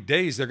know how many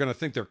days they're going to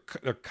think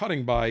they're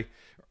cutting by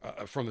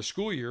from the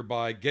school year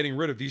by getting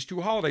rid of these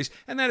two holidays,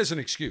 and that is an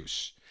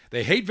excuse.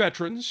 They hate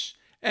veterans,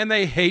 and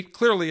they hate,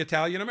 clearly,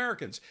 Italian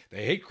Americans.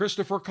 They hate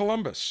Christopher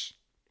Columbus.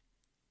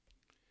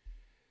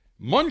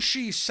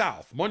 Munchie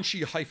South,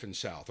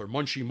 Munchie-South, or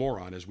Munchie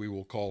Moron, as we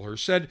will call her,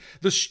 said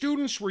the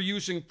students were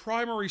using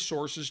primary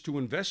sources to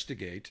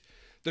investigate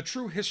the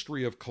true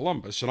history of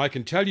Columbus, and I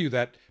can tell you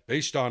that,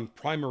 based on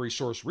primary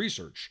source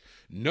research,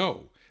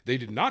 no, they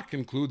did not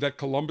conclude that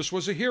Columbus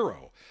was a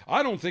hero.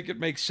 I don't think it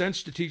makes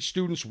sense to teach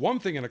students one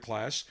thing in a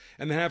class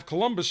and then have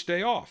Columbus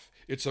Day off.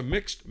 It's a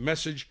mixed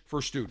message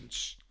for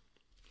students.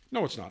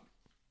 No, it's not.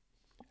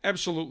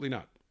 Absolutely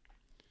not.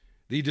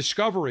 The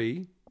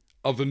discovery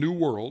of the New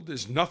World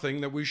is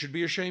nothing that we should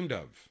be ashamed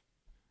of.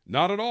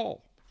 Not at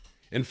all.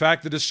 In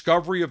fact, the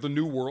discovery of the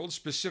New World,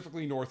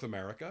 specifically North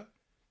America,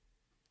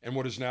 and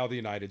what is now the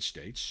United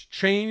States,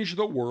 changed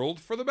the world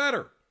for the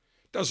better.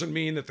 Doesn't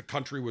mean that the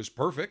country was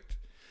perfect.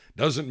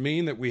 Doesn't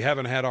mean that we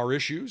haven't had our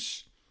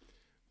issues.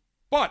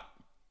 But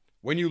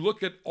when you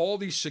look at all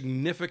these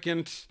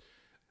significant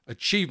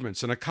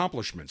achievements and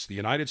accomplishments the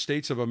United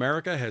States of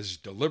America has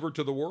delivered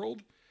to the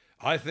world,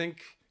 I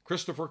think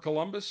Christopher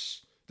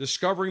Columbus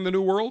discovering the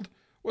New World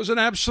was an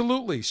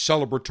absolutely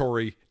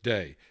celebratory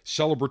day,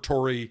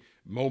 celebratory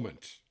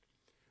moment.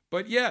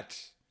 But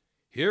yet,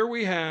 here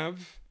we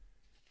have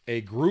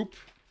a group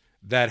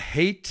that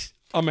hate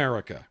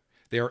America.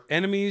 They are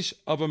enemies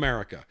of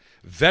America.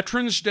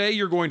 Veterans Day,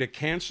 you're going to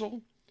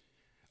cancel.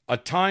 A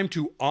time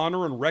to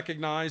honor and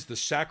recognize the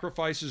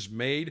sacrifices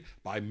made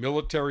by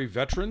military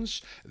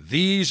veterans.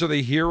 These are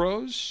the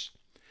heroes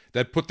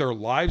that put their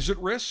lives at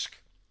risk,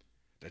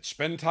 that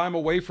spend time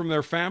away from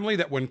their family,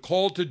 that when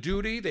called to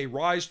duty, they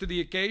rise to the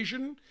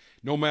occasion,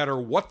 no matter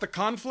what the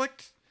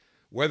conflict,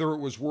 whether it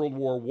was World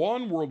War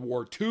I, World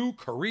War II,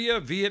 Korea,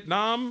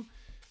 Vietnam,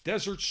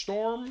 Desert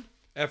Storm,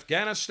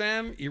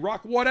 Afghanistan,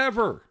 Iraq,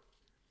 whatever.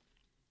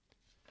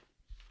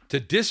 To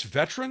diss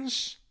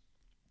veterans,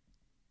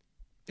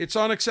 it's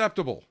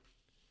unacceptable.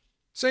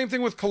 Same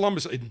thing with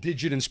Columbus,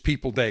 Indigenous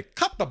People Day.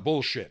 Cut the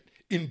bullshit.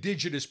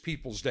 Indigenous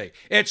Peoples Day.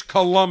 It's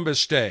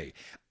Columbus Day.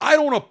 I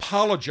don't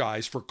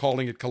apologize for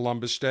calling it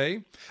Columbus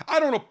Day. I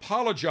don't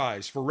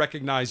apologize for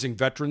recognizing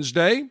Veterans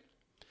Day.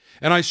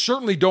 And I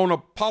certainly don't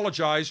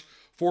apologize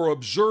for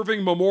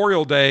observing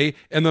Memorial Day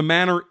and the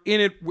manner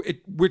in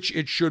which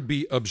it should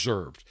be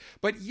observed.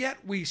 But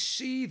yet we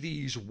see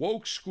these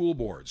woke school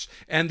boards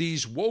and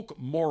these woke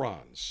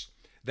morons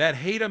that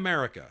hate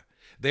America.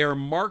 They are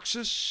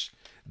Marxists.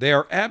 They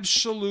are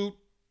absolutely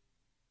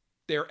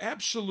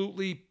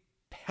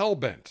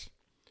hell-bent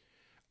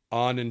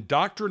on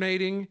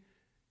indoctrinating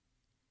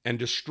and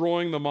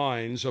destroying the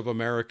minds of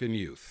American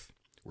youth.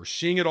 We're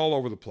seeing it all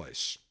over the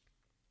place.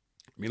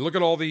 I mean, look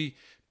at all the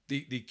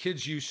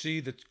kids you see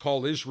that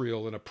call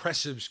Israel an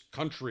oppressive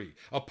country,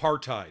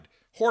 apartheid.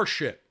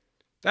 Horseshit.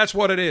 That's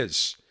what it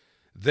is.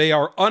 They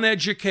are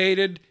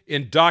uneducated,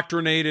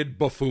 indoctrinated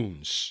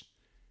buffoons.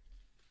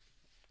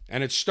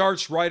 And it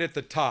starts right at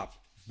the top.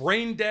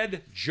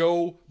 Brain-dead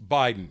Joe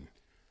Biden.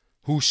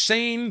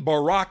 Hussein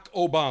Barack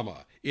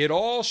Obama. It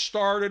all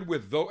started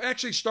with,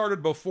 actually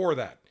started before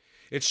that.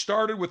 It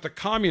started with the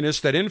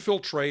communists that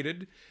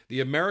infiltrated the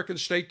American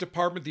State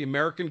Department, the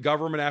American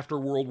government after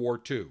World War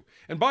II.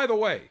 And by the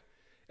way,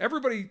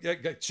 everybody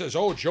says,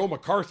 oh, Joe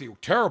McCarthy,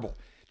 terrible.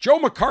 Joe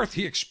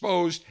McCarthy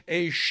exposed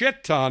a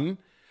shit ton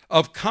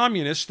of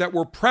communists that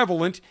were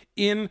prevalent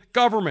in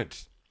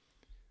government.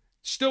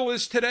 Still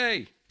is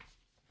today.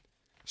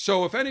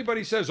 So if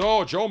anybody says,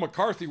 oh, Joe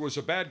McCarthy was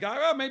a bad guy,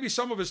 well, maybe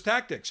some of his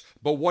tactics,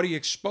 but what he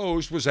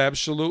exposed was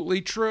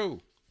absolutely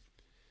true.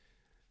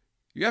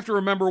 You have to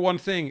remember one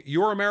thing.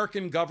 Your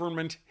American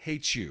government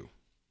hates you.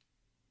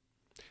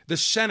 The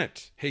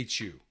Senate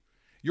hates you.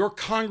 Your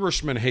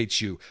congressman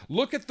hates you.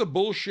 Look at the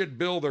bullshit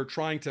bill they're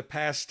trying to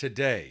pass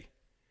today,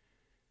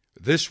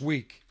 this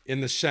week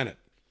in the Senate,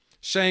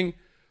 saying,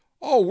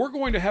 oh, we're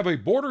going to have a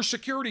border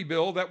security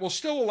bill that will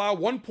still allow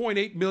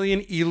 1.8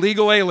 million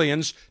illegal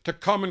aliens to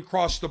come and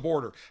cross the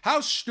border.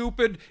 How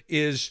stupid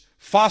is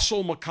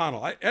Fossil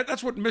McConnell?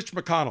 That's what Mitch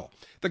McConnell,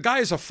 the guy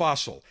is a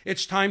fossil.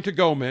 It's time to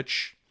go,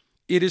 Mitch.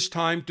 It is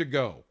time to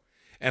go.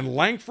 And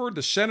Langford,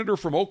 the senator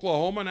from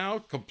Oklahoma now,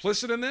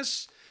 complicit in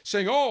this,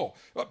 saying, oh,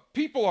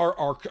 people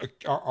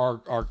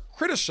are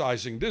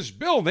criticizing this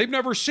bill. They've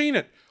never seen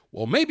it.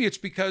 Well, maybe it's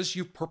because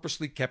you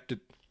purposely kept it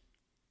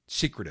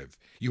secretive.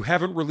 You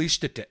haven't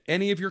released it to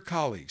any of your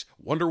colleagues.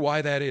 Wonder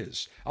why that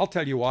is. I'll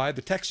tell you why.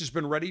 The text has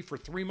been ready for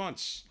 3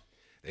 months.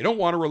 They don't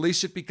want to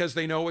release it because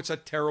they know it's a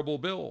terrible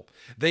bill.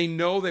 They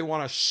know they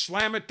want to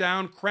slam it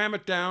down, cram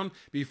it down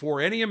before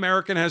any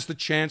American has the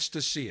chance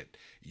to see it.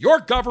 Your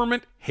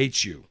government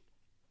hates you.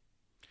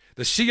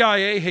 The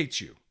CIA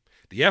hates you.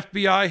 The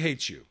FBI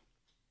hates you.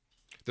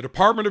 The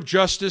Department of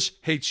Justice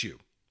hates you.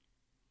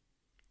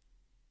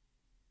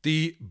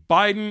 The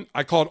Biden,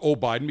 I call it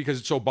Biden because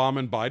it's Obama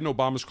and Biden.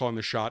 Obama's calling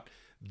the shot.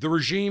 The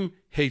regime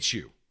hates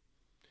you.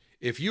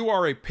 If you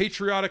are a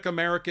patriotic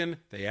American,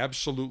 they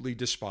absolutely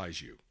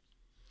despise you.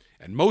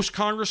 And most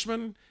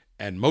congressmen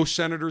And most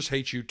senators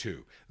hate you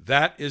too.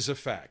 That is a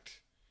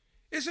fact.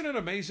 Isn't it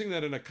amazing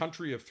that in a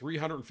country of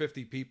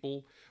 350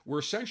 people, we're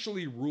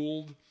essentially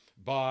ruled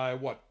by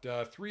about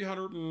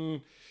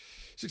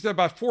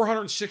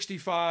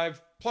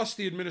 465 plus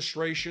the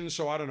administration,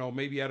 so I don't know,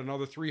 maybe add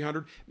another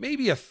 300,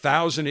 maybe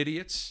 1,000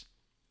 idiots,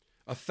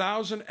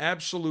 1,000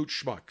 absolute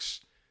schmucks.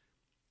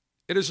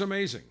 It is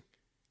amazing.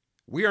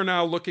 We are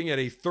now looking at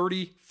a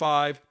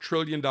 $35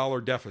 trillion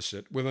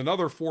deficit with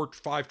another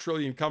 $5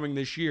 trillion coming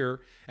this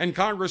year, and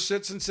Congress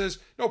sits and says,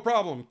 no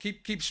problem,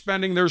 keep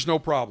spending, there's no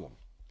problem.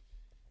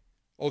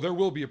 Oh, there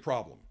will be a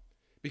problem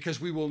because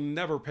we will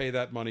never pay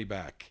that money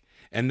back.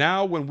 And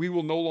now when we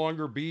will no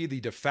longer be the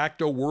de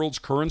facto world's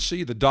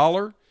currency, the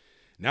dollar,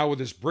 now with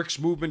this BRICS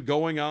movement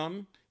going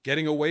on,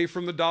 getting away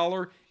from the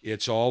dollar,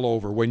 it's all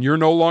over. When you're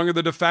no longer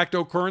the de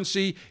facto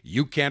currency,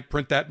 you can't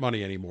print that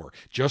money anymore,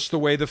 just the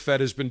way the Fed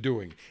has been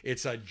doing.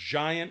 It's a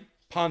giant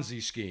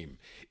Ponzi scheme.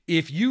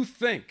 If you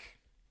think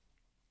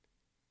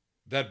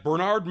that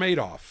Bernard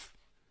Madoff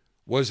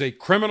was a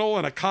criminal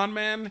and a con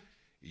man,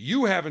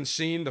 you haven't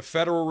seen the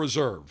Federal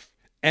Reserve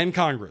and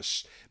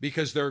Congress,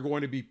 because they're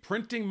going to be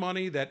printing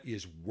money that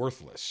is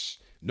worthless.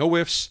 No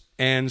ifs,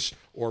 ands,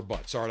 or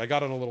buts. All right, I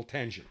got on a little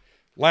tangent.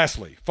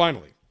 Lastly,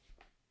 finally,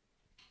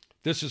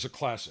 this is a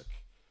classic.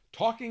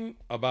 Talking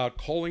about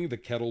calling the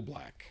kettle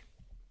black.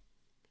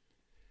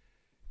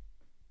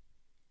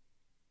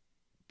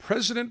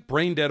 President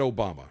Braindead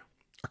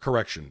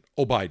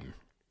Biden,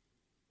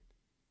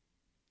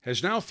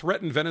 has now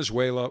threatened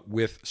Venezuela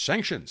with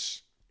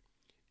sanctions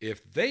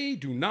if they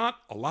do not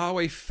allow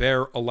a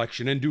fair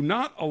election and do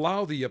not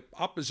allow the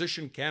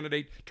opposition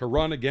candidate to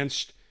run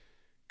against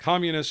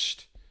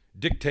communist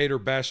dictator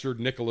bastard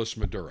Nicholas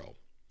Maduro.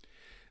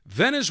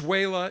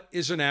 Venezuela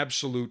is an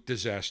absolute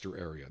disaster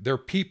area. Their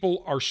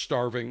people are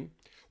starving.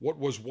 What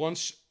was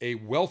once a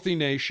wealthy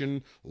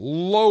nation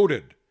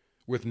loaded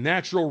with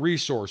natural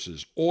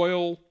resources,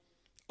 oil,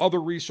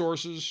 other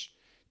resources,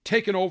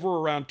 taken over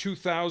around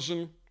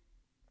 2000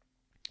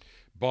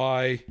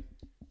 by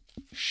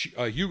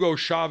Hugo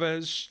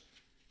Chavez,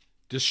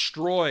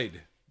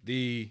 destroyed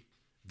the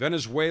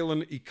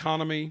Venezuelan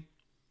economy,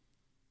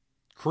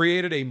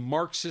 created a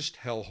Marxist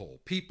hellhole.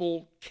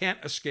 People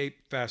can't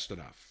escape fast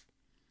enough.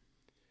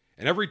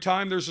 And every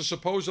time there's a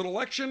supposed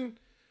election,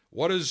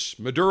 what does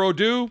Maduro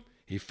do?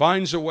 He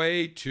finds a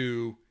way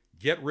to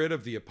get rid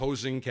of the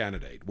opposing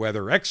candidate,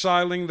 whether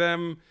exiling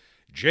them,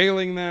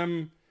 jailing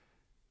them,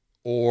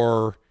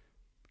 or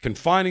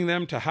confining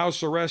them to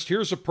house arrest.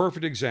 Here's a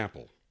perfect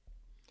example.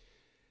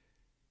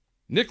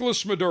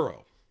 Nicholas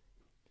Maduro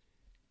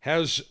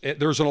there's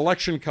an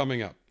election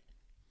coming up,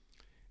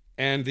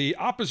 and the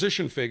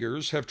opposition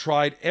figures have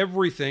tried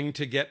everything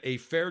to get a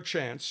fair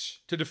chance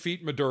to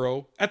defeat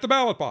Maduro at the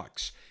ballot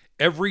box.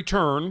 Every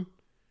turn,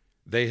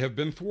 they have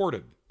been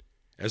thwarted.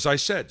 As I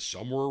said,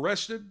 some were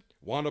arrested,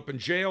 wound up in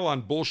jail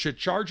on bullshit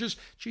charges.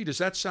 Gee, does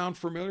that sound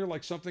familiar,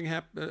 like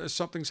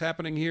something's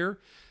happening here?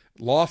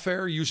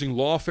 Lawfare, using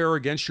lawfare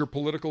against your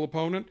political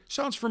opponent?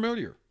 Sounds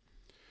familiar.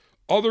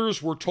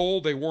 Others were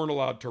told they weren't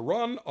allowed to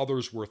run.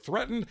 Others were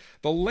threatened.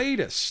 The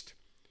latest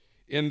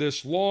in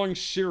this long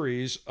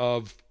series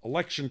of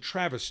election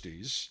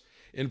travesties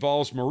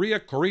involves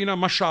Maria Corina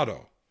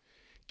Machado,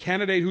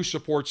 candidate who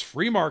supports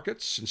free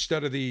markets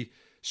instead of the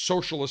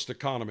socialist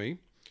economy,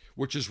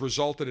 which has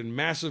resulted in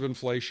massive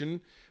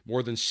inflation,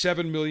 more than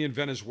 7 million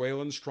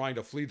Venezuelans trying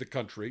to flee the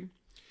country.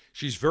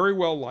 She's very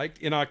well liked.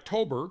 In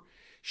October,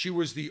 she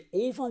was the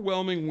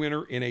overwhelming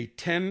winner in a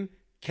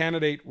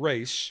 10-candidate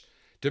race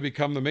to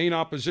become the main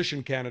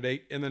opposition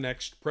candidate in the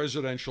next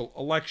presidential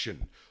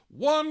election.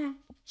 One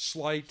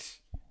slight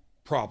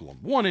problem,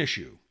 one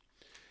issue.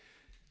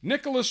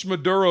 Nicolas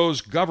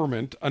Maduro's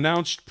government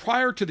announced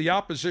prior to the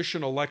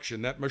opposition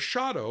election that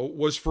Machado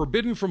was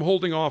forbidden from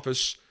holding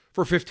office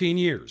for 15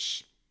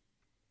 years.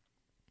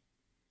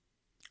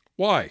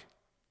 Why?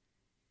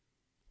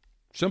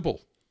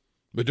 Simple.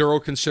 Maduro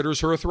considers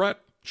her a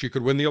threat. She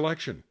could win the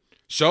election.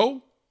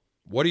 So,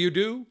 what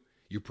do?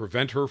 You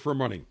prevent her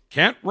from running.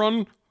 Can't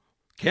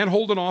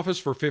hold an office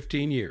for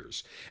 15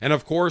 years. And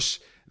of course,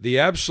 the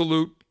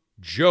absolute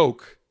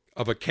joke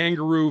of a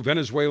kangaroo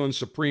Venezuelan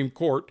Supreme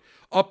Court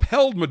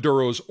upheld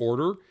Maduro's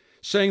order,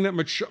 saying that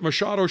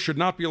Machado should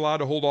not be allowed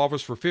to hold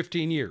office for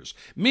 15 years,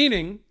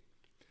 meaning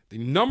the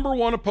number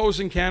one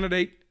opposing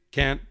candidate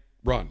can't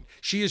run.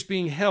 She is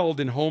being held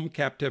in home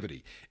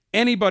captivity.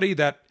 Anybody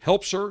that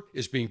helps her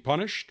is being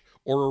punished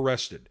or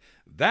arrested.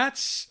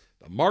 That's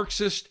the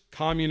Marxist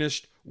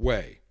communist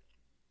way.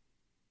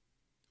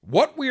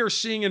 What we are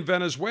seeing in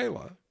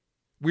Venezuela,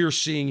 we are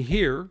seeing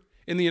here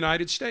in the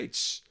United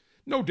States.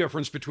 No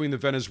difference between the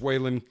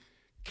Venezuelan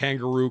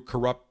kangaroo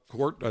corrupt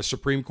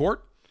Supreme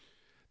Court,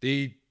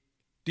 the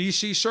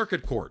D.C.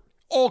 Circuit Court,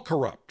 all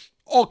corrupt,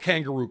 all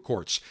kangaroo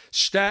courts,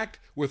 stacked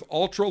with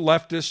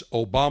ultra-leftist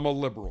Obama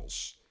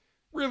liberals.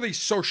 Really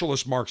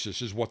socialist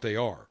Marxists is what they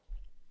are.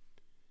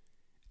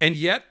 And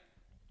yet,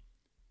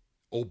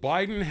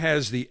 Biden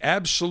has the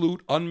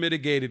absolute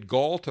unmitigated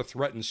gall to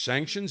threaten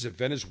sanctions if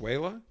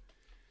Venezuela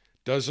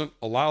doesn't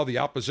allow the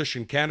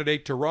opposition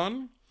candidate to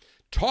run,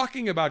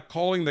 talking about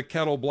calling the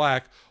kettle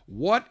black,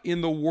 what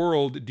in the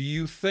world do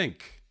you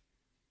think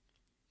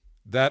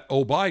that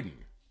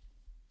Biden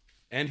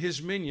and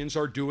his minions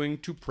are doing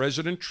to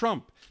President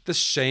Trump? The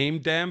same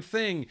damn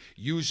thing,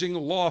 using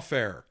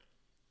lawfare,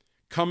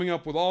 coming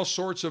up with all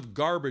sorts of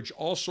garbage,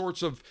 all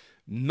sorts of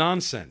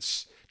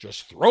nonsense.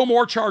 Just throw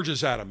more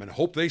charges at them and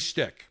hope they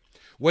stick.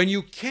 When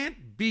you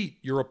can't beat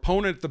your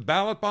opponent at the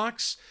ballot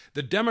box,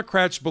 the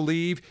Democrats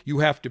believe you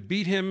have to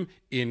beat him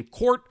in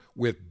court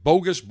with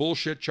bogus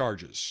bullshit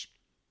charges.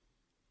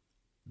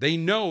 They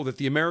know that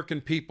the American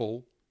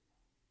people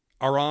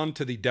are on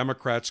to the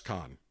Democrats'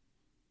 con.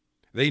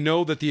 They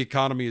know that the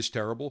economy is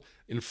terrible.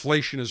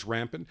 Inflation is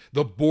rampant.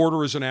 The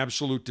border is an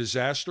absolute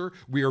disaster.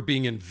 We are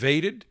being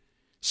invaded.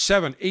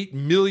 7-8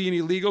 million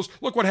illegals.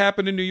 Look what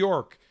happened in New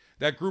York.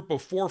 That group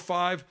of 4 or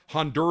 5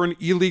 Honduran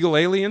illegal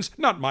aliens,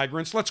 not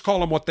migrants, let's call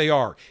them what they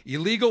are.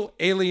 Illegal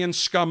alien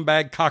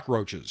scumbag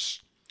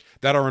cockroaches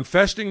that are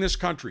infesting this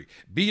country.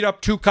 Beat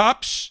up 2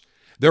 cops.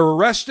 They're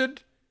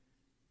arrested.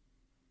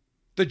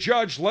 The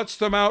judge lets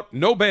them out,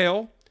 no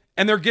bail,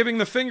 and they're giving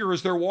the finger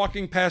as they're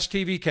walking past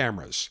TV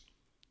cameras.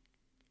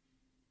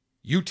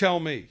 You tell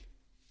me,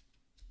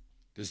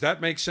 does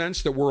that make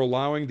sense that we're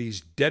allowing these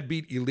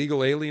deadbeat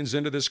illegal aliens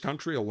into this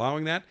country,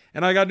 allowing that?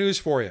 And I got news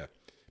for you.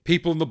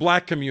 People in the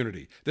black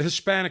community, the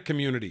Hispanic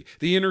community,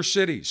 the inner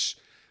cities,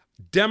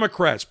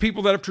 Democrats,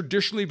 people that have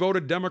traditionally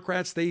voted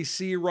Democrats, they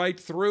see right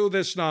through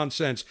this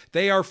nonsense.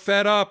 They are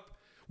fed up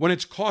when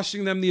it's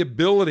costing them the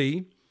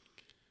ability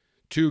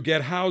to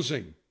get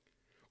housing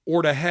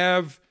or to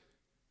have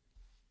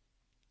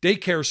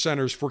daycare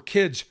centers for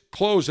kids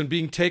closed and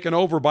being taken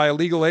over by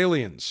illegal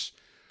aliens.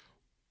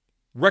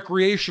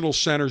 Recreational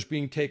centers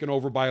being taken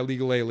over by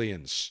illegal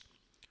aliens.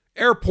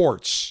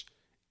 Airports.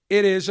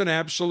 It is an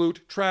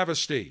absolute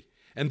travesty.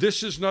 And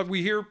this is not,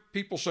 we hear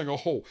people saying,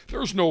 oh,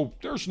 there's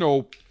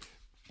no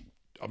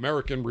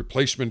American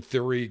replacement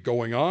theory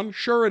going on.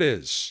 Sure it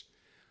is.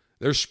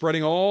 They're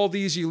spreading all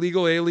these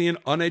illegal alien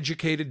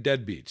uneducated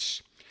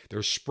deadbeats.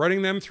 They're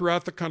spreading them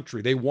throughout the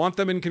country. They want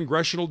them in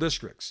congressional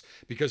districts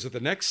because at the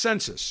next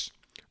census,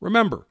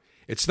 remember,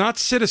 it's not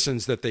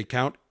citizens that they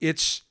count,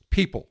 it's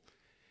people.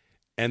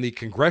 And the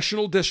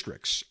congressional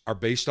districts are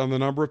based on the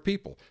number of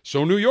people.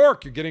 So New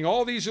York, you're getting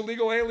all these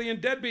illegal alien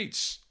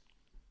deadbeats.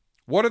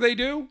 What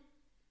do?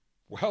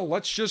 Well,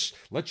 let's just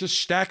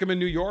stack them in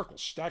New York. We'll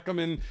stack them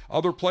in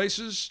other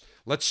places.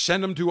 Let's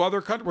send them to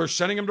other countries. We're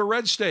sending them to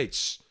red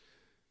states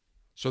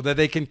so that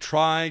they can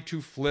try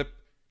to flip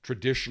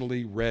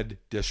traditionally red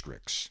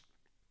districts.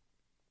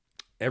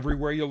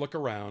 Everywhere you look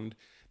around,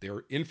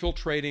 they're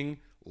infiltrating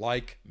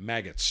like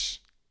maggots.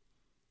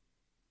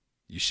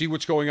 You see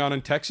what's going on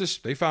in Texas?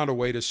 They found a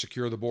way to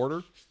secure the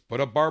border, put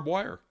up barbed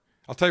wire.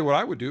 I'll tell you what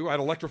I would do. I'd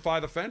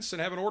electrify the fence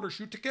and have an order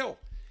shoot to kill.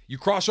 You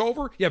cross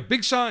over, you have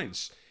big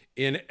signs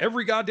in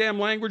every goddamn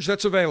language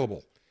that's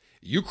available.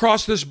 You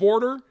cross this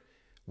border,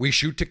 we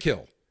shoot to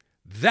kill.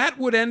 That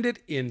would end it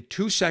in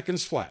 2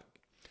 seconds flat.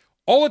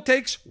 All it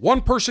takes,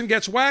 one person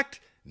gets whacked,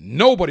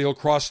 nobody will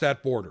cross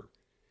that border.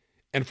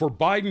 And for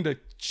Biden to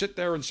sit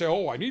there and say,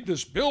 oh, I need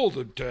this bill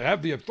to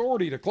have the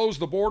authority to close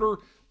the border,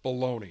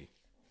 baloney.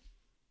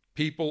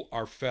 People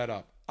are fed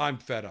up. I'm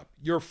fed up.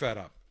 You're fed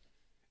up.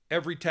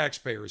 Every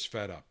taxpayer is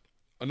fed up.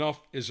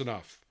 Enough is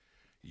enough.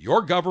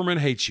 Your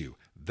government hates you.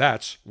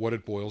 That's what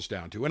it boils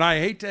down to. And I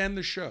hate to end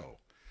the show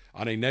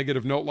on a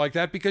negative note like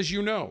that because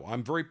you know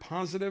I'm very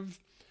positive.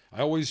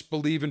 I always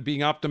believe in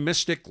being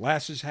optimistic,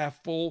 glasses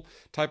half full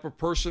type of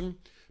person.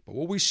 But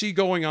what we see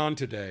going on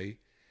today,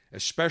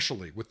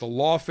 especially with the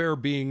lawfare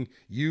being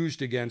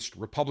used against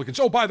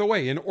Republicans. Oh, by the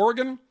way, in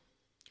Oregon,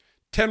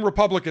 10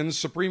 Republicans,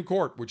 Supreme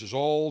Court, which is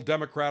all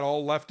Democrat,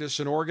 all leftists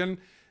in Oregon,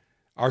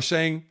 are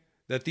saying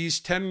that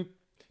these 10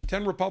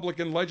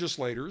 Republican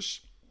legislators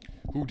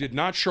who did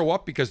not show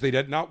up because they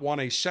did not want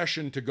a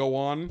session to go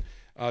on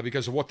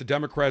because of what the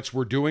Democrats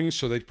were doing,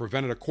 so they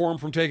prevented a quorum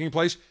from taking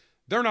place,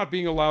 they're not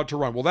being allowed to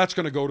run. Well, that's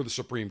going to go to the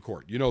Supreme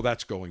Court. You know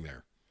that's going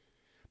there.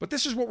 But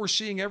this is what we're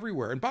seeing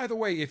everywhere. And by the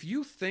way, if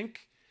you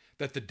think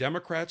that the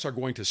Democrats are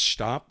going to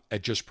stop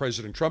at just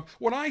President Trump.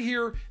 When I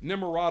hear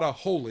Nimrata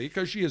Holy,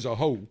 because she is a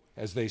hoe,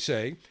 as they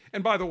say,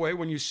 and by the way,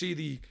 when you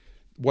see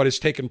what has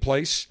taken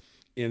place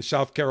in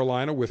South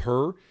Carolina with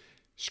her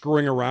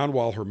screwing around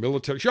while her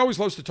military, she always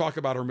loves to talk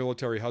about her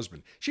military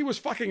husband. She was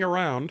fucking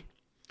around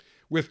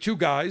with 2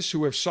 guys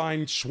who have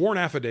signed sworn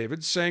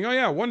affidavits saying, oh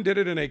yeah, one did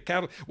it in a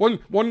cattle,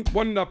 one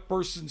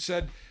person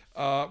said,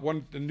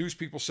 the news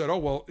people said, oh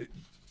well,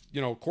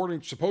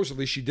 according,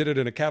 supposedly she did it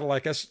in a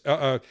Cadillac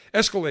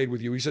Escalade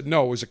with you. He said,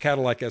 no, it was a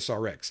Cadillac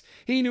SRX.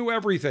 He knew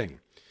everything.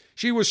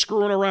 She was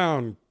screwing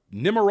around.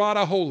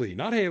 Nimrata Holy,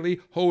 not Haley,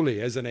 Holy,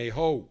 as in a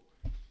hoe.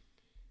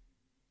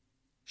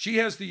 She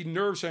has the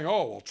nerve saying,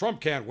 oh, well, Trump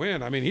can't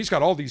win. I mean, he's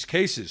got all these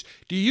cases.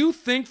 Do you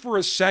think for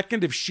a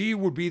second if she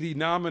would be the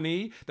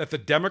nominee that the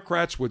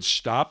Democrats would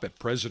stop at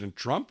President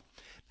Trump?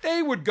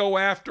 They would go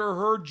after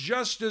her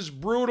just as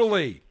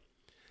brutally.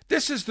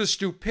 This is the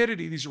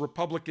stupidity these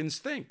Republicans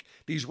think,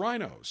 these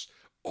rhinos.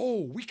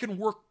 Oh, we can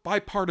work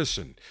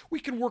bipartisan. We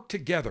can work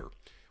together.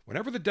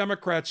 Whenever the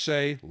Democrats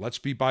say, let's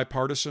be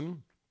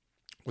bipartisan,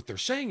 what they're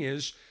saying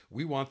is,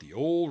 we want the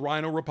old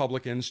rhino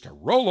Republicans to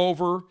roll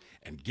over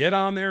and get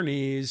on their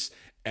knees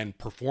and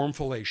perform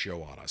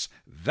fellatio on us.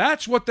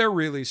 That's what they're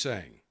really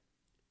saying.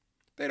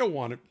 They don't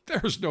want it.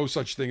 There's no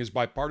such thing as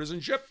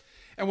bipartisanship.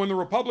 And when the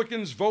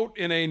Republicans vote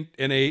in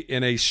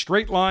a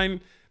straight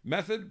line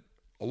method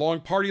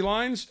along party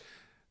lines,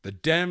 the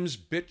Dems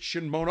bitch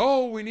and moan,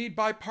 oh, we need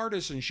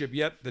bipartisanship.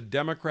 Yet the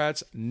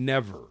Democrats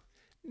never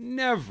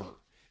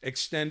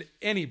extend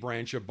any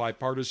branch of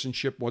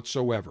bipartisanship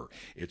whatsoever.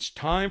 It's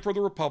time for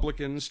the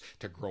Republicans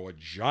to grow a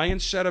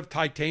giant set of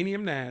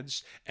titanium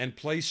nads and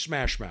play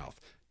Smash Mouth.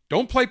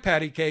 Don't play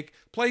patty cake,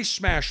 play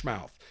Smash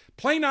Mouth.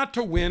 Play not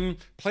to win,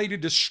 play to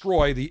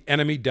destroy the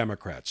enemy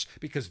Democrats,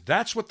 because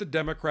that's what the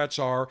Democrats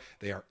are.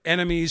 They are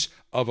enemies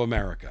of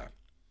America.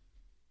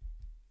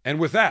 And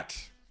with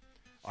that,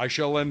 I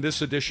shall end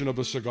this edition of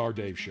the Cigar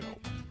Dave Show.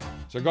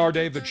 Cigar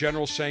Dave, the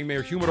General, saying, may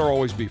your humidor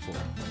always be full.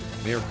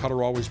 May your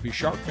cutter always be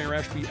sharp. May your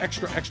ash be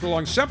extra, extra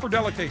long. Semper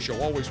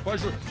Delectatio, always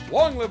pleasure.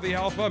 Long live the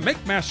alpha.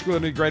 Make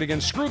masculinity great again.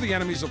 Screw the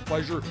enemies of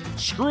pleasure.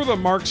 Screw the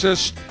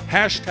Marxists.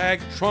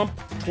 Hashtag Trump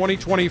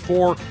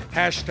 2024.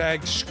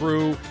 Hashtag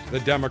screw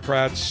the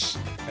Democrats.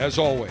 As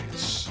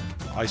always,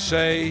 I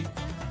say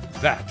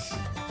that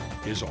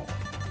is all.